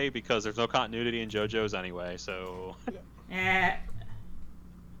okay because there's no continuity in JoJo's anyway. So Eh.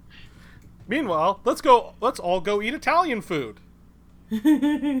 Meanwhile, let's all go eat Italian food,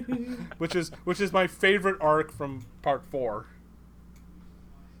 which is my favorite arc from part 4.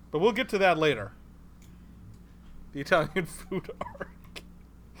 But we'll get to that later. The Italian food arc.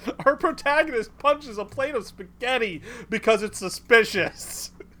 Our protagonist punches a plate of spaghetti because it's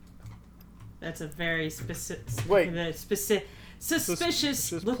suspicious. That's a very suspicious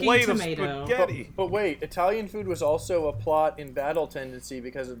looking plate of tomato. spaghetti. But wait, Italian food was also a plot in Battle Tendency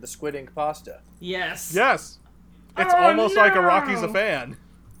because of the squid ink pasta. Yes. Yes. It's Oh, almost like no. Iraqi's a fan.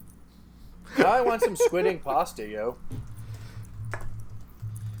 Now I want some squid ink pasta, yo.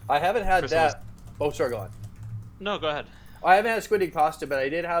 I haven't had Chris that. Oh, sorry, go on. no, go ahead. I haven't had squid ink pasta, but I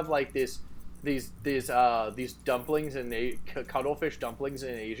did have like these dumplings and cuttlefish dumplings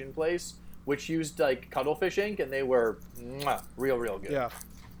in an Asian place, which used like cuttlefish ink, and they were real good. Yeah.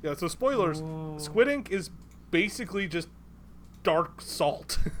 So spoilers: squid ink is basically just dark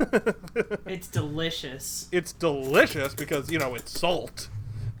salt. It's delicious. It's delicious because it's salt.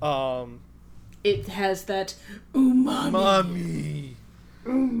 It has that umami.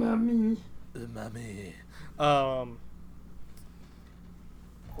 Umami. Umami. Umami.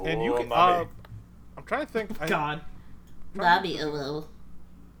 And you can. Umami. I'm trying to think. God.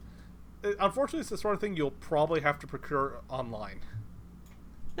 Unfortunately, it's the sort of thing you'll probably have to procure online.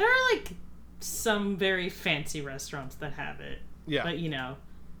 There are like some very fancy restaurants that have it. Yeah. But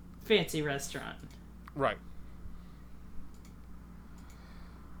fancy restaurant. Right.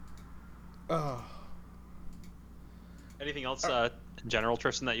 Anything else in general,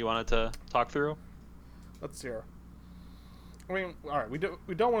 Tristan, that you wanted to talk through? Let's see here. I mean, all right. We don't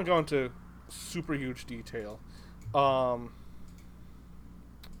want to go into super huge detail.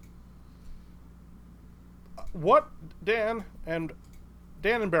 What Dan and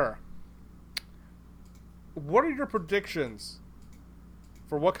Barra? What are your predictions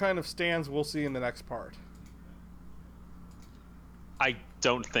for what kind of stands we'll see in the next part? I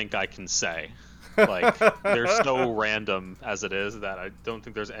don't think I can say. Like, they're so random as it is that I don't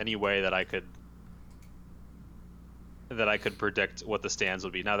think there's any way that I could predict what the stands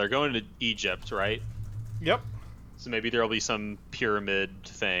would be. Now they're going to Egypt, right? Yep. So maybe there'll be some pyramid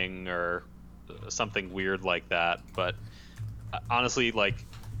thing or something weird like that. But honestly, like,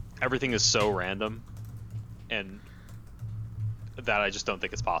 everything is so random, and that I just don't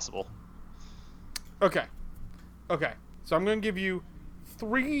think it's possible. Okay. So I'm going to give you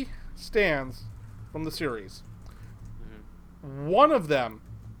 3 stands from the series. Mm-hmm. One of them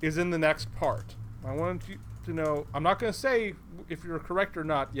is in the next part. I wanted you to know. I'm not going to say if you're correct or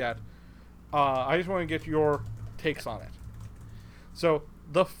not yet. I just want to get your takes on it. So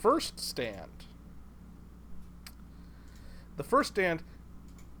the first stand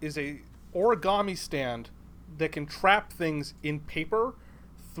is a origami stand that can trap things in paper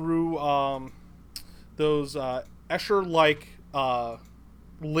through those Escher-like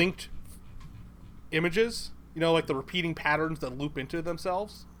linked images. Like the repeating patterns that loop into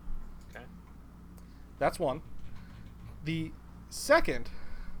themselves. Okay. That's one. The second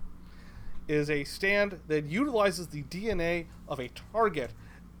is a stand that utilizes the DNA of a target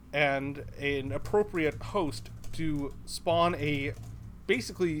and an appropriate host to spawn a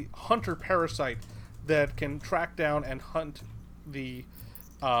basically hunter parasite that can track down and hunt the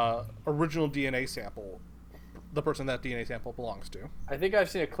original DNA sample, the person that DNA sample belongs to. I think I've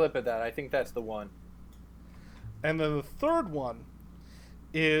seen a clip of that. I think that's the one. And then the third one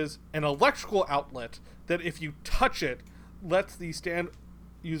is an electrical outlet that, if you touch it, lets the stand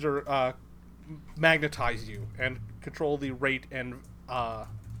user magnetize you and control the rate and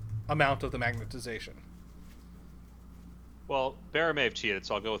amount of the magnetization. Well, Barra may have cheated,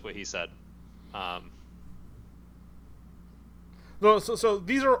 so I'll go with what he said. So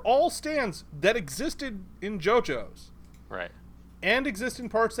these are all stands that existed in JoJo's. Right. And exist in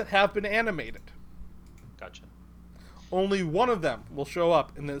parts that have been animated. Gotcha. Only one of them will show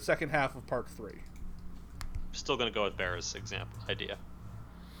up in the second half of part 3. Still going to go with Barra's idea.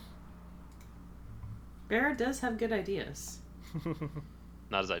 Barra does have good ideas.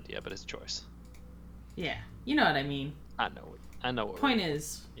 Not his idea, but his choice. Yeah, you know what I mean. I know what Point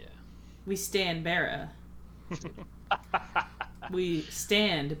is, yeah. we stand Barra. We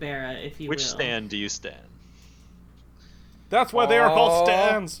stand Barra, if you will. Which stand do you stand? That's why they are called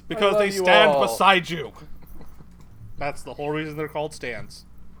stands, because they stand all. beside you. That's the whole reason they're called stands.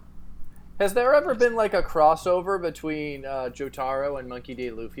 Has there ever been like a crossover between Jotaro and Monkey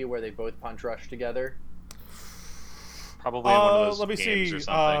D. Luffy where they both punch rush together? Probably in one of those let me games see. or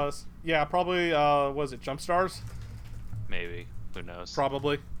something. Yeah, probably. Was it Jump Stars? maybe. Who knows?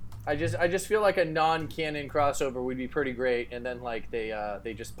 Probably. I just feel like a non-canon crossover would be pretty great, and then like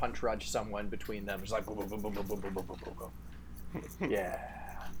they just punch rush someone between them, just like boom, boom, boom, boom, boom, boom, boom, boom, boom, boom. Yeah.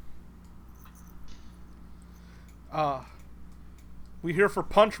 We here for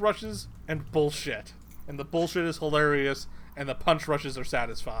punch rushes and bullshit, and the bullshit is hilarious, and the punch rushes are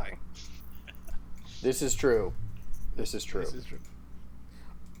satisfying. This is true. This is true. This is true.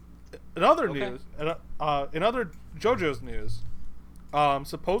 In other news, in other JoJo's news,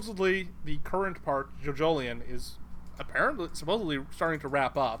 supposedly the current part, JoJolion, is supposedly starting to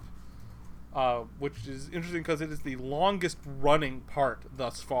wrap up, which is interesting because it is the longest running part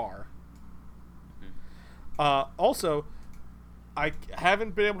thus far. Also, I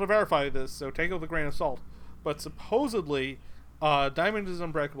haven't been able to verify this, so take it with a grain of salt, but supposedly Diamond is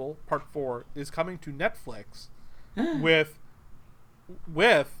Unbreakable Part 4 is coming to Netflix with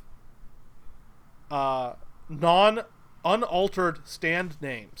unaltered stand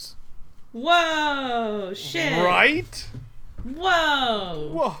names. Whoa! Shit! Right? Whoa!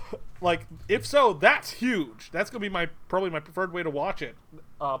 Whoa! Like, if so, that's huge. That's gonna be probably my preferred way to watch it,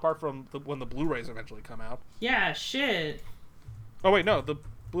 apart from when the Blu-rays eventually come out. Yeah, shit. Oh wait, no, the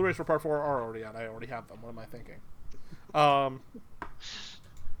Blu-rays for Part 4 are already out. I already have them. What am I thinking?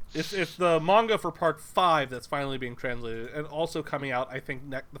 It's the manga for Part 5 that's finally being translated, and also coming out. I think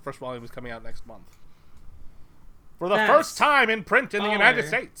the first volume is coming out next month. For the first time in print in the United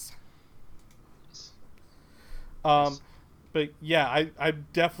States. But yeah, I'm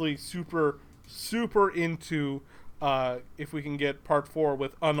definitely super into if we can get Part 4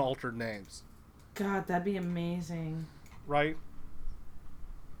 with unaltered names. God, that'd be amazing. Right?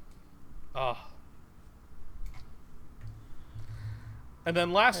 And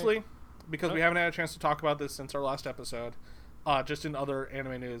then lastly, because we haven't had a chance to talk about this since our last episode, just in other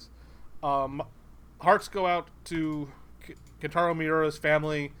anime news, hearts go out to Kentaro Miura's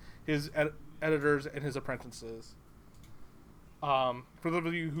family, his editors, and his apprentices. For those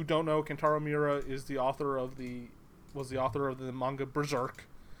of you who don't know, Kentaro Miura is was the author of the manga Berserk,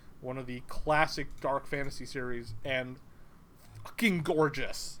 one of the classic dark fantasy series, and fucking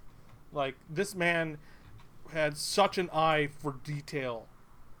gorgeous. Like, this man had such an eye for detail.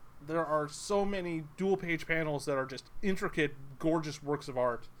 There are so many dual-page panels that are just intricate, gorgeous works of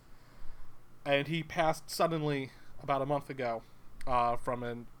art. And he passed suddenly about a month ago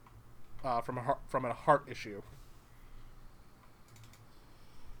from a heart issue.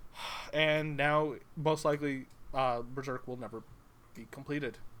 And now, most likely, Berserk will never be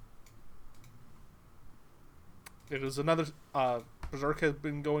completed. It is another... Berserk has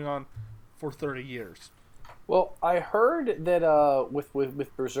been going on for 30 years. Well, I heard that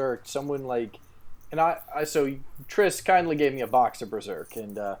with Berserk, someone like... And so Triss kindly gave me a box of Berserk,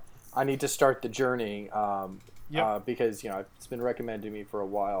 and I need to start the journey because, it's been recommended to me for a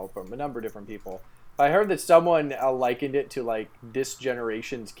while from a number of different people. I heard that someone likened it to, like, this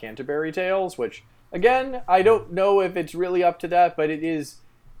generation's Canterbury Tales, which, again, I don't know if it's really up to that, but it is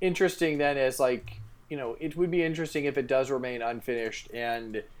interesting then as, like, it would be interesting if it does remain unfinished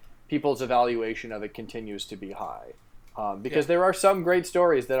and people's evaluation of it continues to be high. Because there are some great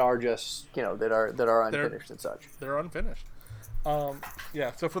stories that are just, that are unfinished and such. They're unfinished.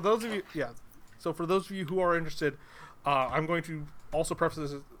 So for those of you who are interested, I'm going to also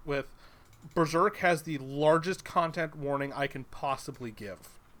preface this with Berserk has the largest content warning I can possibly give.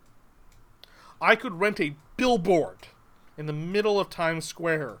 I could rent a billboard in the middle of Times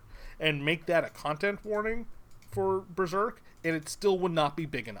Square and make that a content warning for Berserk, and it still would not be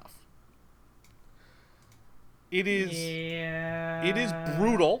big enough. It is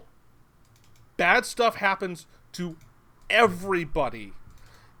brutal. Bad stuff happens to everybody.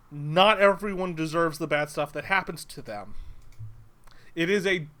 Not everyone deserves the bad stuff that happens to them. It is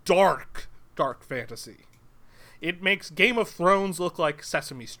a dark fantasy. It makes Game of Thrones look like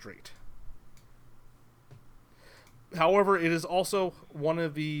Sesame Street. However, it is also one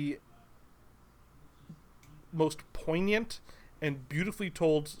of the most poignant and beautifully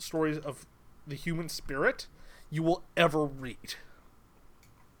told stories of the human spirit you will ever read.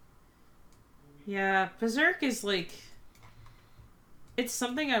 Yeah, Berserk is like... It's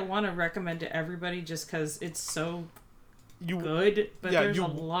something I want to recommend to everybody just because it's so good, but there's a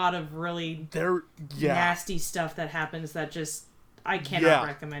lot of really nasty stuff that happens that just... I cannot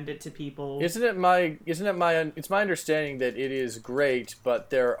recommend it to people. It's my understanding that it is great, but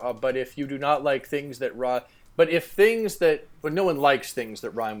but if you do not like things that no one likes things that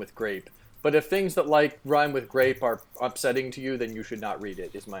rhyme with grape. But if things that rhyme with grape are upsetting to you, then you should not read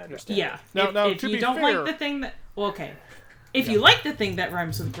it, is my understanding. Yeah. If you don't like the thing that... Well, okay. If you like the thing that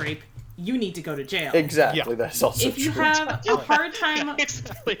rhymes with grape, you need to go to jail. Exactly, Yeah. that's also If you true. have a hard time,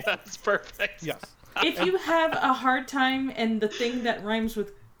 Exactly, that's perfect. Yes. if you have a hard time and the thing that rhymes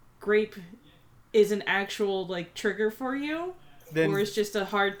with grape is an actual like trigger for you, Then- or it's just a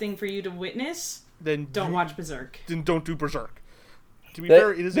hard thing for you to witness, Then don't watch Berserk. Then don't do Berserk. To be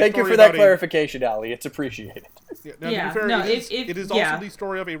fair, it is a Thank you story for that about clarification, Ali. It's appreciated. Now, Yeah, to be fair, no, it is yeah. also the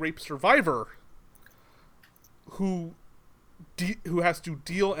story of a rape survivor who has to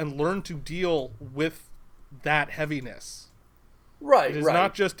deal and learn to deal with that heaviness. Right, It is right.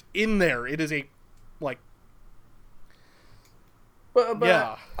 not just in there. It is a like But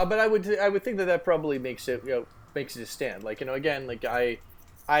Yeah. but I would think that probably makes it makes it a stand. Like again, like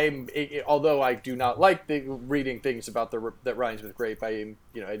although I do not like reading things about that rhymes with grape, I am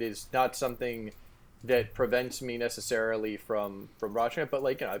it is not something that prevents me necessarily from watching it. But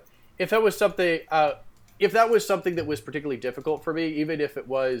like if that was something that was particularly difficult for me, even if it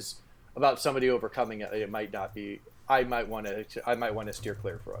was about somebody overcoming it, it might not be. I might want to steer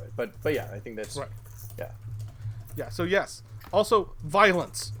clear from it. But yeah, I think that's right. yeah. Yeah. So yes. Also,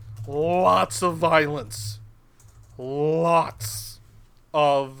 violence. Lots of violence. Lots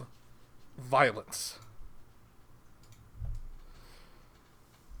of violence.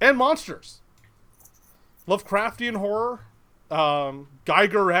 And monsters. Lovecraftian horror.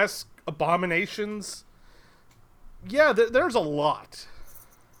 Geiger-esque abominations. Yeah, there's a lot.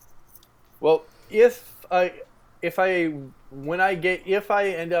 Well, if I end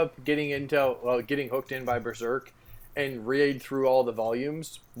up getting hooked in by Berserk and read through all the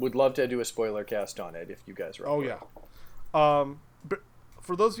volumes, would love to do a spoiler cast on it if you guys are. Oh yeah. But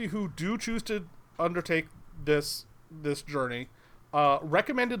for those of you who do choose to undertake this journey,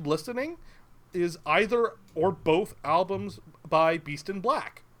 recommended listening is either or both albums by Beast in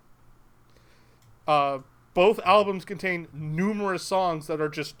Black. Both albums contain numerous songs that are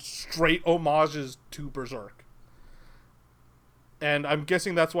just straight homages to Berserk. And I'm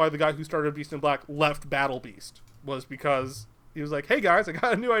guessing that's why the guy who started Beast in Black left Battle Beast, was because he was like, hey guys, I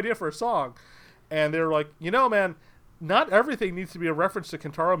got a new idea for a song. And they were like, man, not everything needs to be a reference to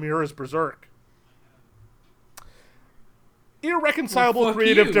Kentaro Miura's Berserk. Irreconcilable Well, fuck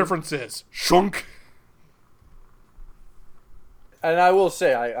creative you. differences. Shunk. And I will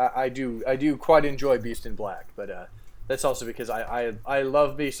say I do quite enjoy Beast in Black, but that's also because I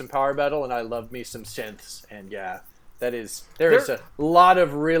love me some power metal and I love me some synths, and yeah, there is a lot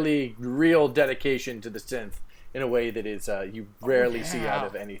of really real dedication to the synth in a way that is you rarely see out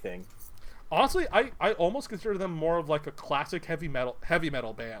of anything. Honestly, I almost consider them more of like a classic heavy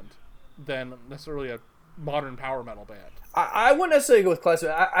metal band than necessarily a modern power metal band. I wouldn't necessarily go with classic.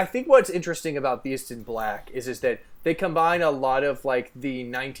 I think what's interesting about Beast in Black is that they combine a lot of like the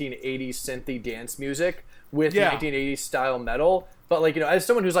 1980s synthy dance music with 1980s style metal. But like as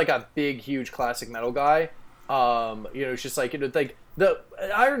someone who's like a big, huge classic metal guy, it's just like like the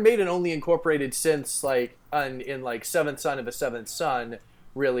Iron Maiden only incorporated synths like in like Seventh Son of a Seventh Son,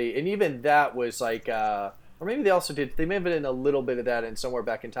 really, and even that was like. Or maybe they also did. They may have been in a little bit of that in Somewhere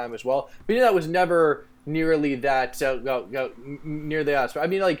Back in Time as well. But that was never nearly that near the aspect. I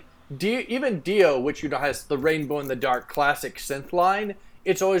mean, like even Dio, which has the Rainbow in the Dark classic synth line.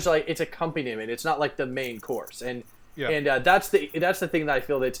 It's always like it's accompaniment. It's not like the main course. And that's the thing that I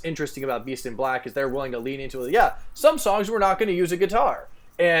feel that's interesting about Beast in Black is they're willing to lean into it. Yeah, some songs we're not going to use a guitar,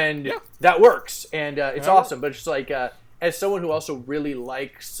 and that works, and it's awesome. But it's just like as someone who also really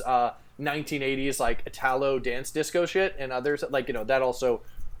likes 1980s like Italo dance disco shit and others like that also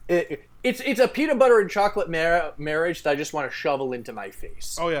it's a peanut butter and chocolate marriage that I just want to shovel into my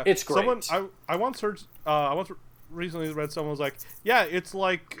face. Oh yeah, it's great. I once heard recently read someone was like, yeah, it's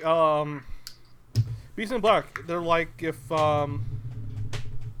like Beast in Black. They're like if I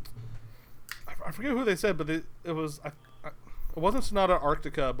forget who they said, but it was it wasn't Sonata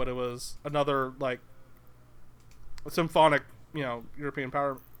Arctica, but it was another like symphonic European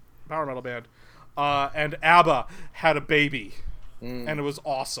power metal band, and ABBA had a baby, and it was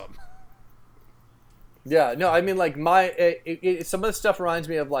awesome. Yeah, no, I mean like some of the stuff reminds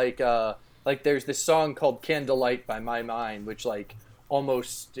me of like there's this song called Candlelight by My Mind, which like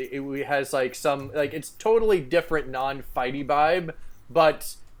almost it has like some like it's totally different non-fighty vibe,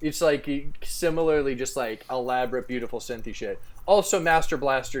 but it's like similarly just like elaborate beautiful synthy shit. Also, Master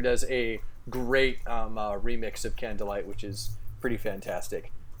Blaster does a great remix of Candlelight, which is pretty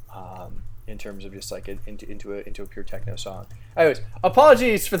fantastic. In terms of just like into a pure techno song. Anyways,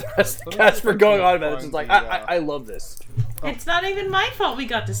 apologies for the rest of the cast for going on about it. It's just like I love this. It's not even my fault we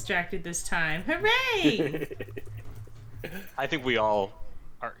got distracted this time. Hooray! I think we all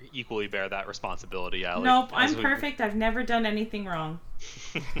are equally bear that responsibility, Allie. Nope, I'm perfect. I've never done anything wrong.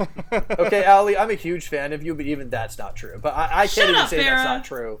 Okay, Allie, I'm a huge fan of you, but even that's not true. But I can't even say Farrah. that's not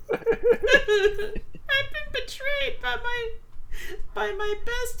true. I've been betrayed by my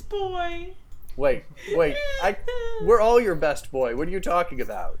best boy. Wait. We're all your best boy. What are you talking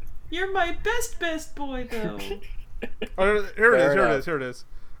about? You're my best boy, though. Oh, here it is.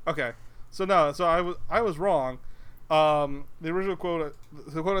 Okay, so I was wrong. The original quote,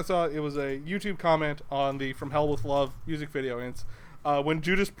 the quote I saw, it was a YouTube comment on the "From Hell with Love" music video, and it's when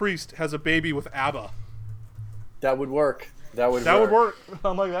Judas Priest has a baby with ABBA. That would work. That would work.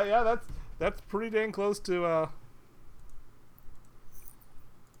 I'm like, yeah, that's pretty dang close to.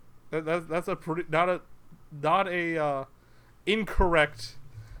 That's a pretty not a incorrect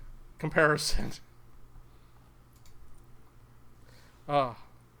comparison.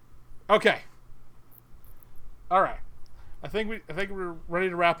 Okay. All right. I think we're ready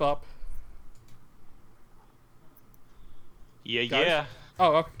to wrap up. Yeah, Guys? yeah.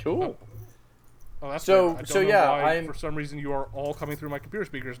 Oh, okay. Cool. Oh, that's So- weird. I don't so know yeah, why, for some reason you are all coming through my computer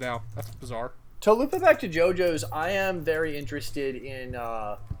speakers now. That's bizarre. To loop it back to JoJo's, I am very interested in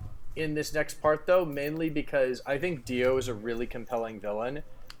this next part, though, mainly because I think Dio is a really compelling villain,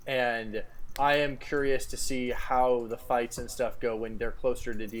 and I am curious to see how the fights and stuff go when they're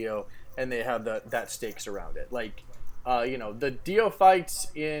closer to Dio and they have that stakes around it. Like, the Dio fights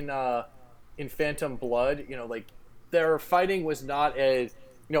in Phantom Blood, their fighting was not as...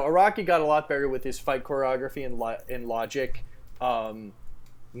 Araki got a lot better with his fight choreography and logic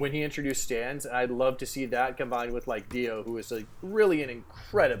when he introduced stands, and I'd love to see that combined with, Dio, who is, really an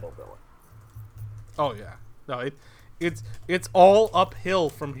incredible villain. Oh, yeah. No, it's all uphill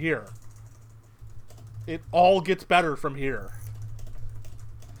from here. It all gets better from here.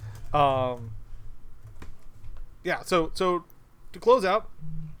 Yeah, so to close out,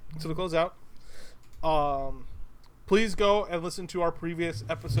 please go and listen to our previous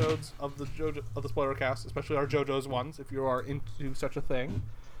episodes of the SpoilerCast, especially our JoJo's ones, if you are into such a thing.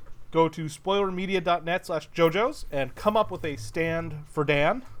 Go to spoilermedia.net/JoJo's and come up with a stand for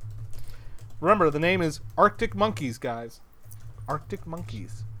Dan. Remember, the name is Arctic Monkeys, guys. Arctic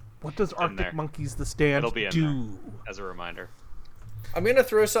Monkeys. What does Arctic Monkeys the stand It'll be in do? there, as a reminder. I'm going to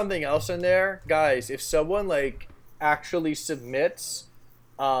throw something else in there. Guys, if someone, actually submits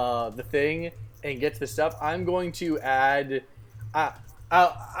the thing and gets the stuff, I'm going to add...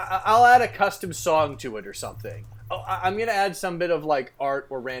 I'll add a custom song to it or something. I'm going to add some bit of, art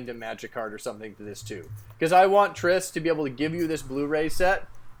or random magic art or something to this, too. Because I want Triss to be able to give you this Blu-ray set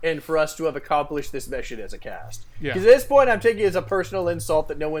and for us to have accomplished this mission as a cast. Yeah. Because at this point, I'm taking it as a personal insult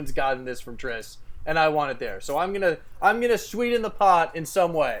that no one's gotten this from Triss, and I want it there. So I'm gonna sweeten the pot in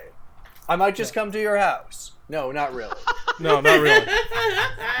some way. I might just come to your house. No, not really. No, not really.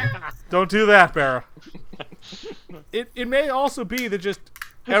 Don't do that, Barra. It may also be that just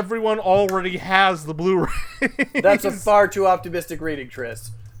everyone already has the Blu-ray. That's a far too optimistic reading,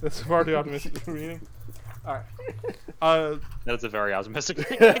 Triss. That's a far too optimistic reading. All right. That's a very optimistic.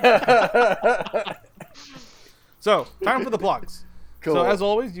 So, time for the plugs. Cool. So, as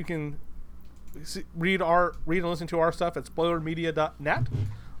always, you can read and listen to our stuff at spoilermedia.net.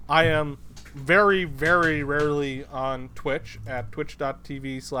 I am very, very rarely on Twitch at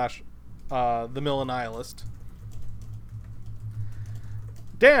twitch.tv/TheMillennialist.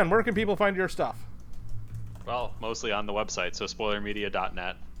 Dan, where can people find your stuff? Well, mostly on the website, so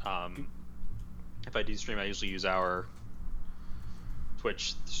spoilermedia.net. If I do stream, I usually use our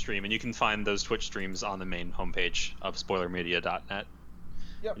Twitch stream, and you can find those Twitch streams on the main homepage of spoilermedia.net.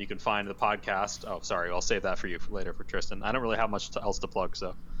 Yep. And you can find the podcast. Oh, sorry, I'll save that for you for later for Tristan. I don't really have much else to plug,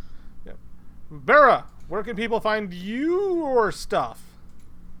 so. Yep. Vera, where can people find your stuff?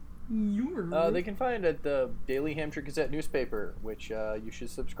 They can find it at the Daily Hampshire Gazette newspaper, which you should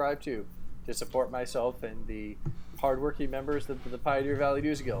subscribe to support myself and the hardworking members of the Pioneer Valley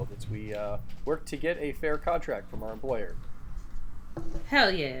News Guild as we work to get a fair contract from our employer.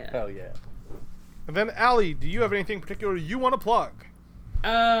 Hell yeah. Hell yeah. And then, Allie, do you have anything particular you want to plug?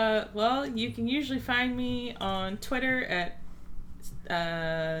 Well, you can usually find me on Twitter at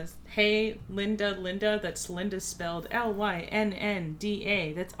Hey Linda. That's Linda spelled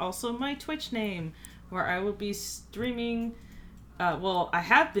Lynnnda. That's also my Twitch name, where I will be streaming. I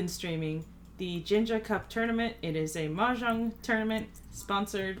have been streaming the Jinja Cup tournament. It is a mahjong tournament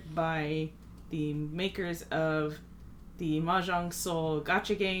sponsored by the makers of the Mahjong Soul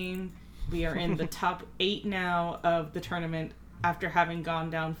gacha game. We are in the top 8 now of the tournament after having gone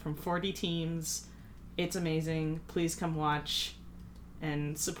down from 40 teams. It's amazing. Please come watch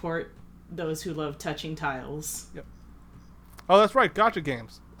and support those who love touching tiles. Yep. Oh, that's right, Gacha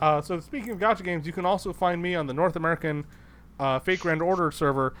games. So speaking of Gacha games, you can also find me on the North American Fate Grand Order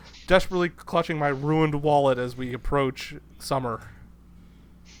server, desperately clutching my ruined wallet as we approach summer.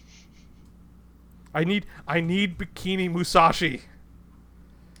 I need Bikini Musashi.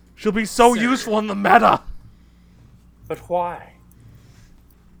 She'll be so useful in the meta. But why?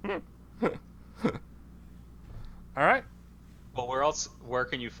 All right. Well, where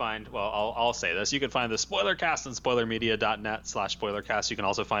can you find, well, I'll say this. You can find the SpoilerCast on spoilermedia.net/SpoilerCast. You can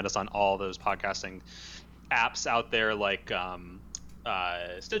also find us on all those podcasting apps out there like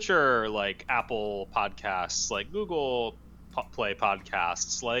Stitcher, like Apple Podcasts, like Google Play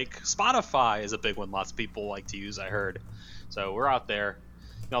Podcasts, like Spotify is a big one lots of people like to use, I heard. So we're out there.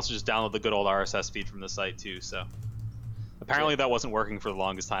 You can also just download the good old RSS feed from the site too. So apparently that wasn't working for the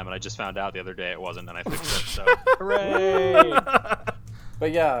longest time, and I just found out the other day it wasn't, and I fixed it. So hooray!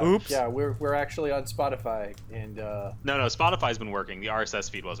 But yeah, Oops. yeah, we're actually on Spotify, and No, Spotify's been working. The RSS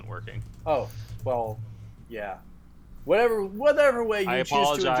feed wasn't working. oh, well, yeah. Whatever way you I choose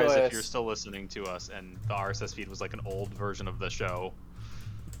to enjoy apologize if us. you're still listening to us and the RSS feed was like an old version of the show.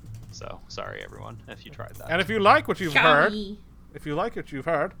 So sorry, everyone, if you tried that. And if you like what you've heard,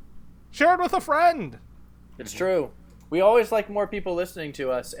 share it with a friend. It's true. We always like more people listening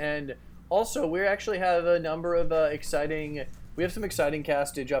to us, and also we actually have a number of we have some exciting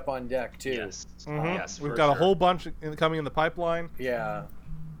castage up on deck too. Yes, yes, We've for got a sure. whole bunch coming in the pipeline. Yeah.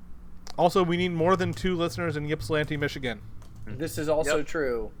 Also, we need more than 2 listeners in Ypsilanti, Michigan. This is also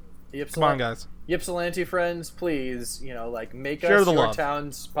true. Come on, guys. Ypsilanti friends, please, make Share us the your love.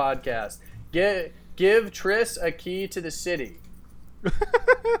 town's podcast. Give Tris a key to the city.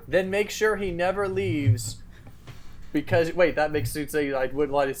 Then make sure he never leaves. Because, wait, that makes sense. I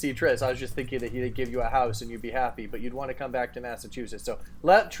wouldn't want to see Tris. I was just thinking that he'd give you a house and you'd be happy, but you'd want to come back to Massachusetts. So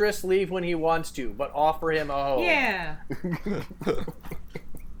let Tris leave when he wants to, but offer him a home. Yeah.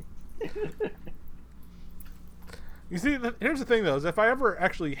 You see, here's the thing, though, is if I ever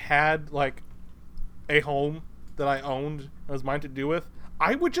actually had, a home that I owned and was mine to do with,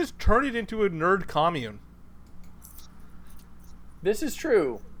 I would just turn it into a nerd commune. This is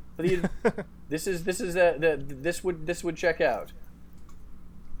true. This would check out.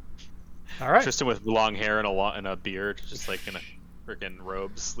 All right. Tristan with long hair and a beard, just like in a freaking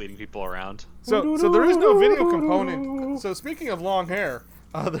robes, leading people around. So there is no video component. So speaking of long hair,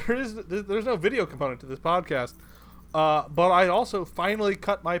 there's no video component to this podcast. But I also finally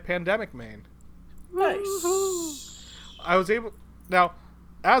cut my pandemic mane. Nice. I was able now,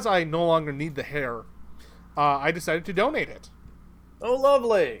 as I no longer need the hair, I decided to donate it. Oh,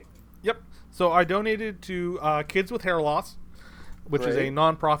 lovely. Yep. So I donated to Kids with Hair Loss, which is a Great.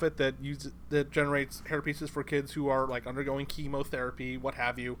 nonprofit that generates hair pieces for kids who are undergoing chemotherapy, what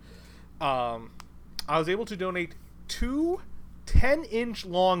have you. I was able to donate 2 10-inch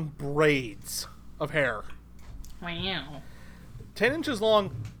long braids of hair. Wow. 10 inches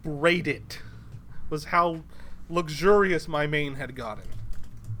long braided was how luxurious my mane had gotten.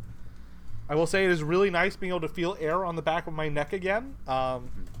 I will say it is really nice being able to feel air on the back of my neck again. But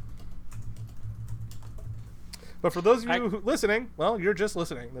for those of you listening, well, you're just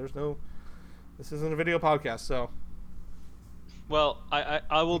listening. This isn't a video podcast, so. Well,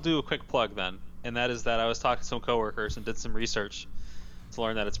 I will do a quick plug then, and that is that I was talking to some coworkers and did some research to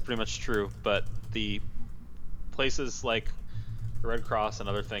learn that it's pretty much true, but the places like the Red Cross and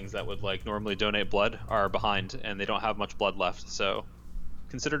other things that would normally donate blood are behind, and they don't have much blood left, so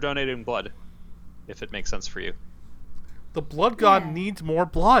consider donating blood if it makes sense for you. The blood god needs more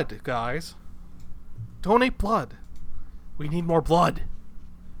blood, guys. Donate blood. We need more blood.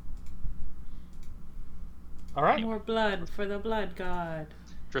 All right. More blood for the blood god.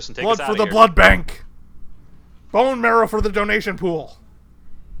 Tristan, take Blood us out for of the here. blood bank. Bone marrow for the donation pool.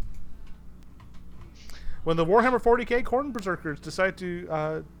 When the Warhammer 40k Corn Berserkers decide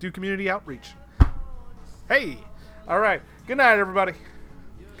to do community outreach. Hey! Alright. Good night, everybody.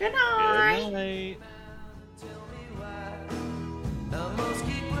 Good night. Good night.